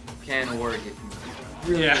slide can work if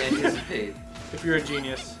you really anticipate. If you're a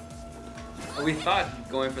genius. We thought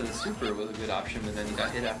going for the super was a good option, but then you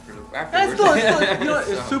got hit afterwards. It's still, you know,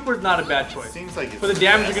 so. Super's not a bad choice. Seems like for the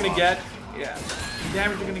damage you're gonna get. Yeah. The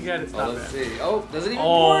damage you're gonna get, it's not let's bad. See. Oh, doesn't even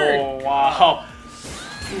work. Oh wow.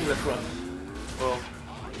 Ooh, that's rough. Well,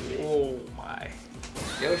 oh my.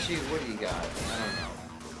 Yoshi, what do you got? I don't know.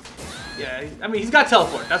 Yeah, I mean, he's got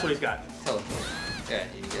teleport. That's what he's got. Teleport. Yeah,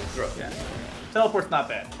 you get throw. Yeah. Teleport's not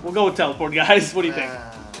bad. We'll go with teleport, guys. What do you think?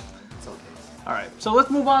 It's okay. Alright, so let's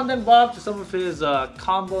move on then, Bob, to some of his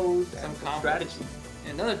combos and strategies.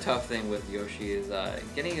 Another tough thing with Yoshi is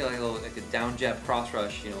getting like a down jab cross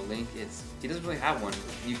rush. You know, Link. He doesn't really have one.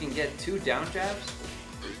 You can get 2 down jabs.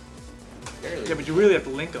 Barely. Yeah, but you really have to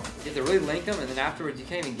link them. You have to really link them, and then afterwards you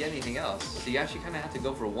can't even get anything else. So you actually kind of have to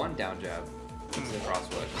go for 1 down jab into the cross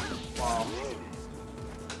rush. Wow.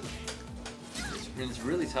 It's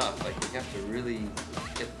really tough. Like you have to really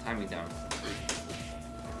get the timing down.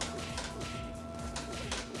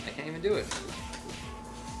 I can't even do it.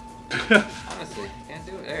 Honestly, can't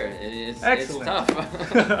do it. There, it's tough.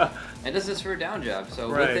 And this is for a down jab. So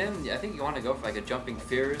with him, I think you want to go for like a jumping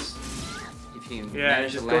fierce. If you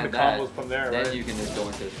manage to land that, combos from there, then you can just go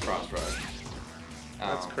into this cross rush.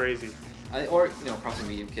 That's crazy. Or cross and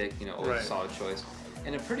medium kick. Always a solid choice.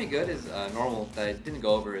 And a pretty good is normal that I didn't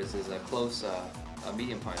go over is a close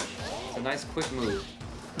medium punch. It's a nice quick move.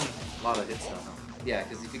 A lot of hits though. Yeah,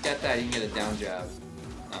 because if you get that, you can get a down jab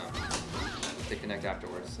to connect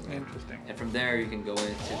afterwards. Interesting. And from there, you can go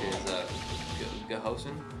into his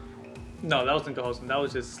Gahosen. No, that wasn't Gahosen. That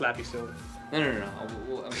was just Slappy Silver. No.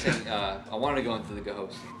 I'm saying I wanted to go into the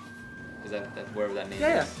Gahosen. Is that wherever that name is?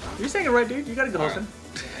 Yeah. You're saying it right, dude. You got to Gahosen.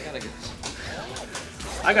 Right. I gotta go.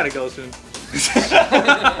 I gotta go soon.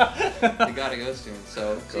 You gotta go soon.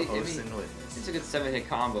 So it's a good 7-hit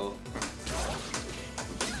combo.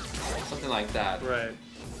 Something like that. Right.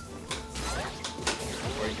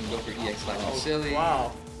 Or you can go for EX Slapping Silly.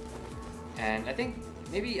 Wow. And I think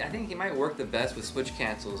he might work the best with switch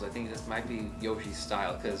cancels. I think this might be Yoshi's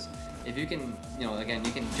style, because if you can, again,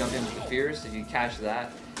 you can jump in with the fierce. If you catch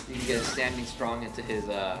that, you can get a standing strong into his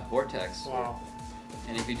vortex. Wow.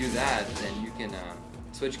 And if you do that, then you can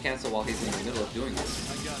switch cancel while he's in the middle of doing it.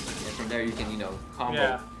 And from there you can, combo.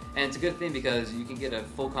 Yeah. And it's a good thing because you can get a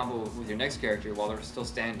full combo with your next character while they're still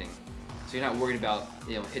standing. So you're not worried about,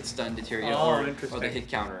 hit stun deteriorate or the hit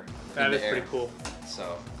counter. That is pretty cool.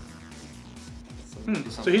 So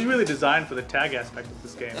So he's really designed for the tag aspect of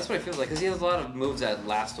this game. That's what it feels like, because he has a lot of moves that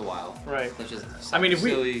last a while. Right. Such as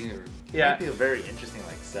Silly or might be a very interesting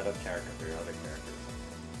setup character for your other characters.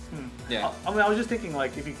 Yeah. I was just thinking,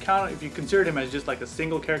 like, if you considered him as just like a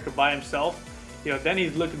single character by himself, then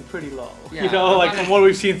he's looking pretty low. Yeah, from what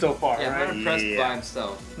we've seen so far. Yeah, right? I'm impressed by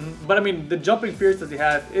himself. But I mean, the jumping fierce that he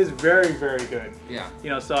has is very, very good.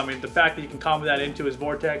 Yeah. So I mean, the fact that you can combo that into his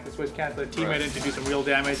vortex, the switch cancel, the teammate in to do some real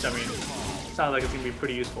damage. I mean, it sounds like it's gonna be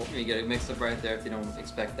pretty useful. You get a mix up right there if you don't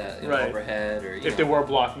expect that overhead or if they were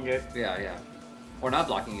blocking it. Yeah. Or not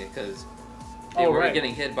blocking it because they were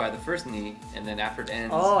getting hit by the first knee, and then after it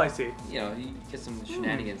ends. Oh, I see. You get some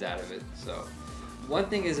shenanigans out of it. So one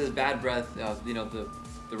thing is his bad breath.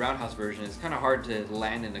 The roundhouse version is kind of hard to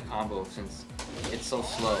land in a combo since it's so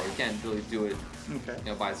slow. You can't really do it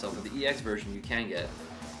by itself. But the EX version you can get.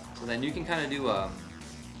 So then you can kind of do a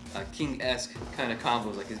King-esque kind of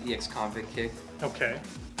combos like his EX convict kick. Okay.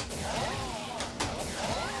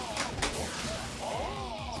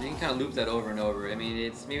 So you can kind of loop that over and over. I mean,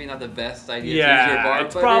 it's maybe not the best idea to use your bar,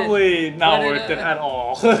 it's probably not worth it at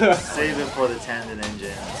all. Save it for the tandem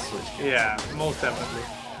engine and switch cancel. Yeah, most definitely.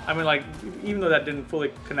 I mean, like, even though that didn't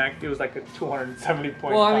fully connect, it was like a 270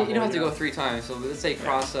 point. Well, I mean, you don't have to go 3 times. So let's say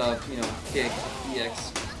cross up, kick,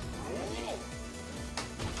 EX.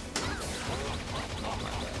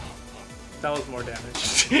 That was more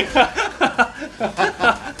damage.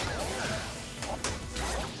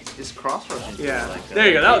 Is cross rushing? Yeah. Like that? There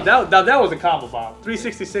you go. That was a combo bomb.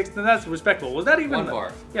 366. Then that's respectable. Was that even 1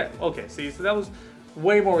 bar? Yeah. Okay. See, so that was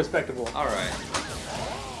way more respectable. All right.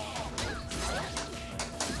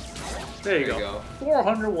 There you go.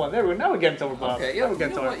 401. There we go. Now we're getting somewhere, Bob. Okay. Now we're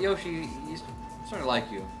getting somewhere. What, Yoshi? He's starting to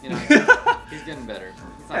like you. He's getting better.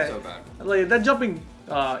 It's not so bad. Like, that jumping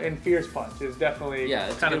in fierce punch is definitely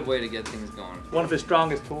it's kind a good of way to get things going. one of his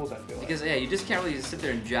strongest tools, I feel like. Because you just can't really just sit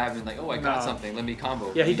there and jab and like, oh, I got something. Let me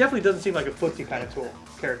combo. Yeah, he definitely doesn't seem like a footsie kind of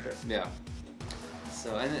Yeah.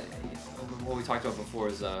 So and then, what we talked about before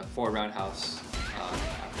is forward roundhouse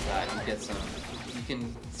After that, you get some. You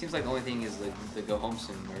can. Seems like the only thing is the go home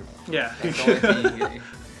soon. Or Yeah. That's the only thing you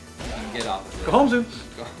can get off of it. Go home soon.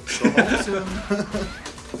 Go home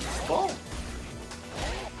soon. Ball.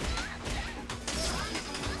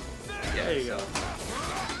 Yeah, There you go.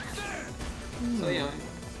 So you know,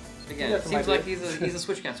 again, it seems like he's a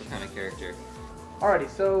switch cancel kind of character. Alrighty,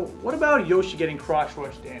 so what about Yoshi getting cross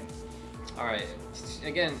rushed in? Alright,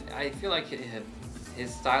 again, I feel like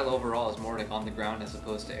his style overall is more like on the ground as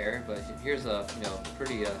opposed to air, but here's a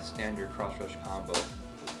pretty standard cross rush combo.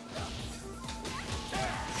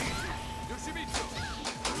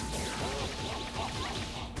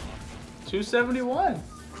 271.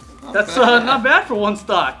 That's not bad for one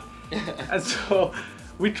stock. And so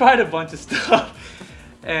we tried a bunch of stuff,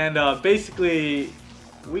 and basically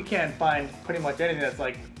we can't find pretty much anything that's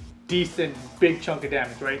like decent big chunk of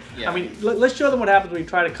damage, right? Yeah. I mean, let's show them what happens when you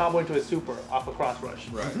try to combo into a super off a cross rush.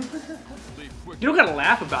 Right. You don't gotta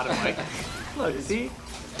laugh about it, Mike. Look, see?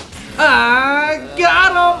 I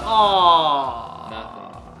got him! Aww.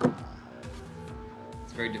 Nothing.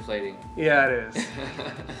 It's very deflating. Yeah, it is.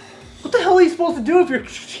 What the hell are you supposed to do if your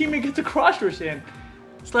teammate gets a cross rush in?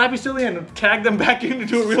 Slap you silly and tag them back in to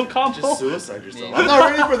do a real combo? Just suicide yourself. Yeah. I'm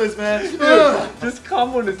not ready for this, man. Dude, just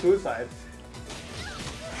combo into suicide.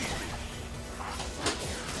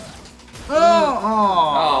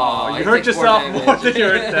 Oh, you hurt yourself more than you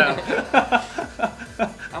hurt them.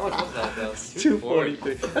 How much was that though?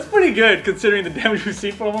 243. That's pretty good considering the damage we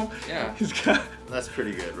see from him. Yeah. He's got... That's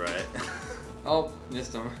pretty good, right? Oh,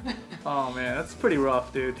 missed him. Oh man, that's pretty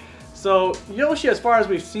rough, dude. So Yoshi, as far as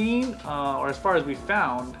we've seen, or as far as we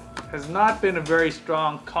found, has not been a very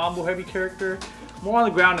strong combo-heavy character. More on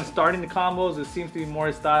the ground and starting the combos. It seems to be more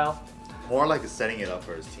his style. More like setting it up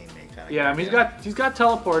for his teammate kind of. Yeah, I mean he's got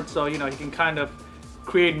teleport, so you know he can kind of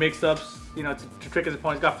create mix-ups, you know, to trick his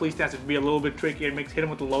opponent. He's got fleece dance to be a little bit tricky and hit him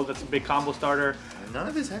with the low. That's a big combo starter. And none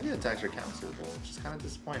of his heavy attacks are cancelable, which is kind of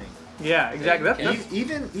disappointing. Yeah, exactly. That's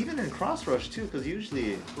Even in cross rush too, because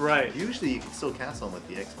usually you can still cancel him with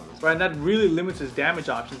the X moves. right, and that really limits his damage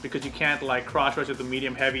options because you can't like cross rush with the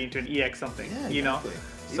medium heavy into an EX something. Yeah, you know,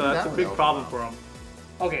 exactly. so that's a big problem for him.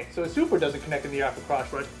 Okay, so his super doesn't connect in the air for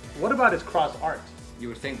cross rush. What about his cross art? You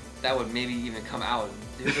would think that would maybe even come out.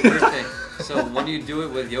 Here's the weird thing. So when you do it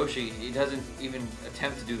with Yoshi, he doesn't even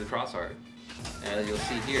attempt to do the cross art. As you'll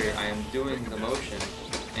see here, I am doing the motion,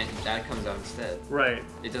 and that comes out instead. Right.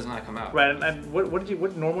 It does not come out. Right, and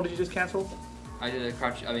what normal did you just cancel? I did a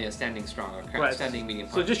crouch. I mean, a standing strong or Right. standing medium.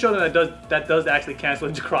 So just show them that does actually cancel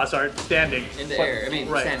into cross art standing. In the air. I mean,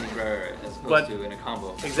 right. standing as opposed to in a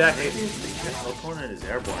combo. Exactly. Maybe the opponent is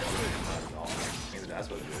airborne. Maybe that's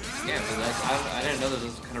what it is. Yeah, but I didn't know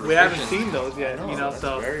those kind of restrictions. We haven't seen those yet, No, you know. that's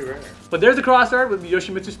So very rare. But there's a cross art with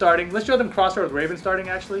Yoshimitsu starting. Let's show them cross art with Raven starting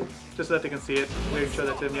actually, just so that they can see it. We didn't show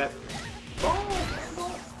that to them yet.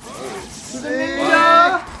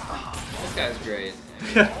 Wow. This guy's great.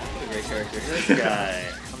 He's a great character. This guy.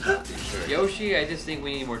 I'm not too sure. Yoshi, I just think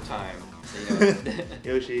we need more time.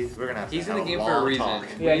 Yoshi, we're gonna have to He's in have the a game for a long reason. talk.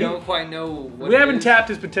 Yeah, We don't quite know what We it haven't is. tapped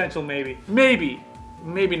his potential. Maybe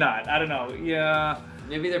not. I don't know. Yeah.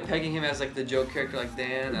 Maybe they're pegging him as like the joke character like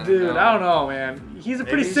Dan. Dude, I don't know, man. He's a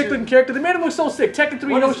pretty Maybe sick looking character. They made him look so sick. Tekken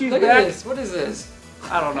 3 Yoshi's Look back. at this. What is this?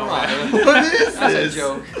 I don't know, Come on. man. What is That's this? a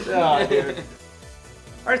joke. Oh, dude.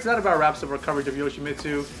 Alright, so that about wraps up our coverage of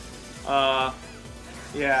Yoshimitsu.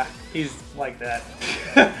 Yeah, he's like that.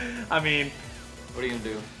 I mean, What are you gonna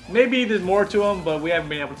do? maybe there's more to him, but we haven't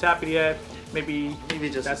been able to tap it yet. Maybe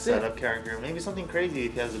just that's a setup character. Maybe something crazy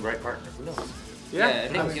if he has the right partner. Who knows? Yeah, I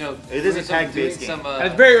think you know. It is a doing some- tag-based doing game. some, and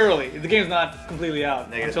it's very early. The game's not completely out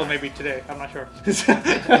Negative until time. maybe today. I'm not sure.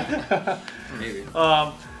 Maybe.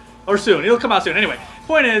 Or soon. It'll come out soon. Anyway,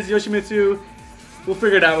 point is, Yoshimitsu, we'll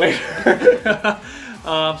figure it out later.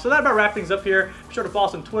 So that about wraps things up here. Be sure to follow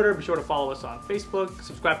us on Twitter. Be sure to follow us on Facebook.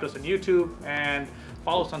 Subscribe to us on YouTube. And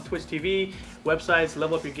follow us on Twitch TV. Websites,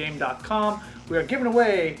 levelupyourgame.com. We are giving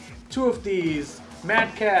away 2 of these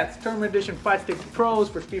Mad Catz Tournament Edition Fightstick Pros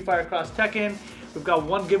for Street Fighter Cross Tekken. We've got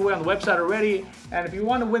 1 giveaway on the website already. And if you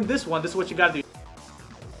want to win this one, this is what you got to do.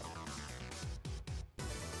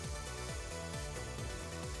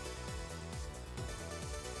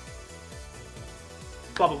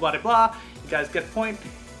 Blah, blah, blah, blah. You guys get the point.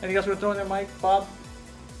 Anything else we're throwing there, Mike? Bob?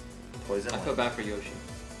 Poison I feel Wing. bad for Yoshi.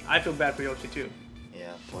 I feel bad for Yoshi too.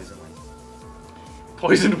 Yeah, Poison Wing.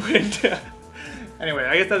 Poison wind. Anyway,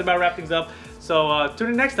 I guess that's about wrap things up. So tune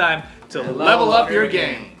in next time to Level level up up your your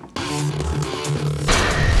game.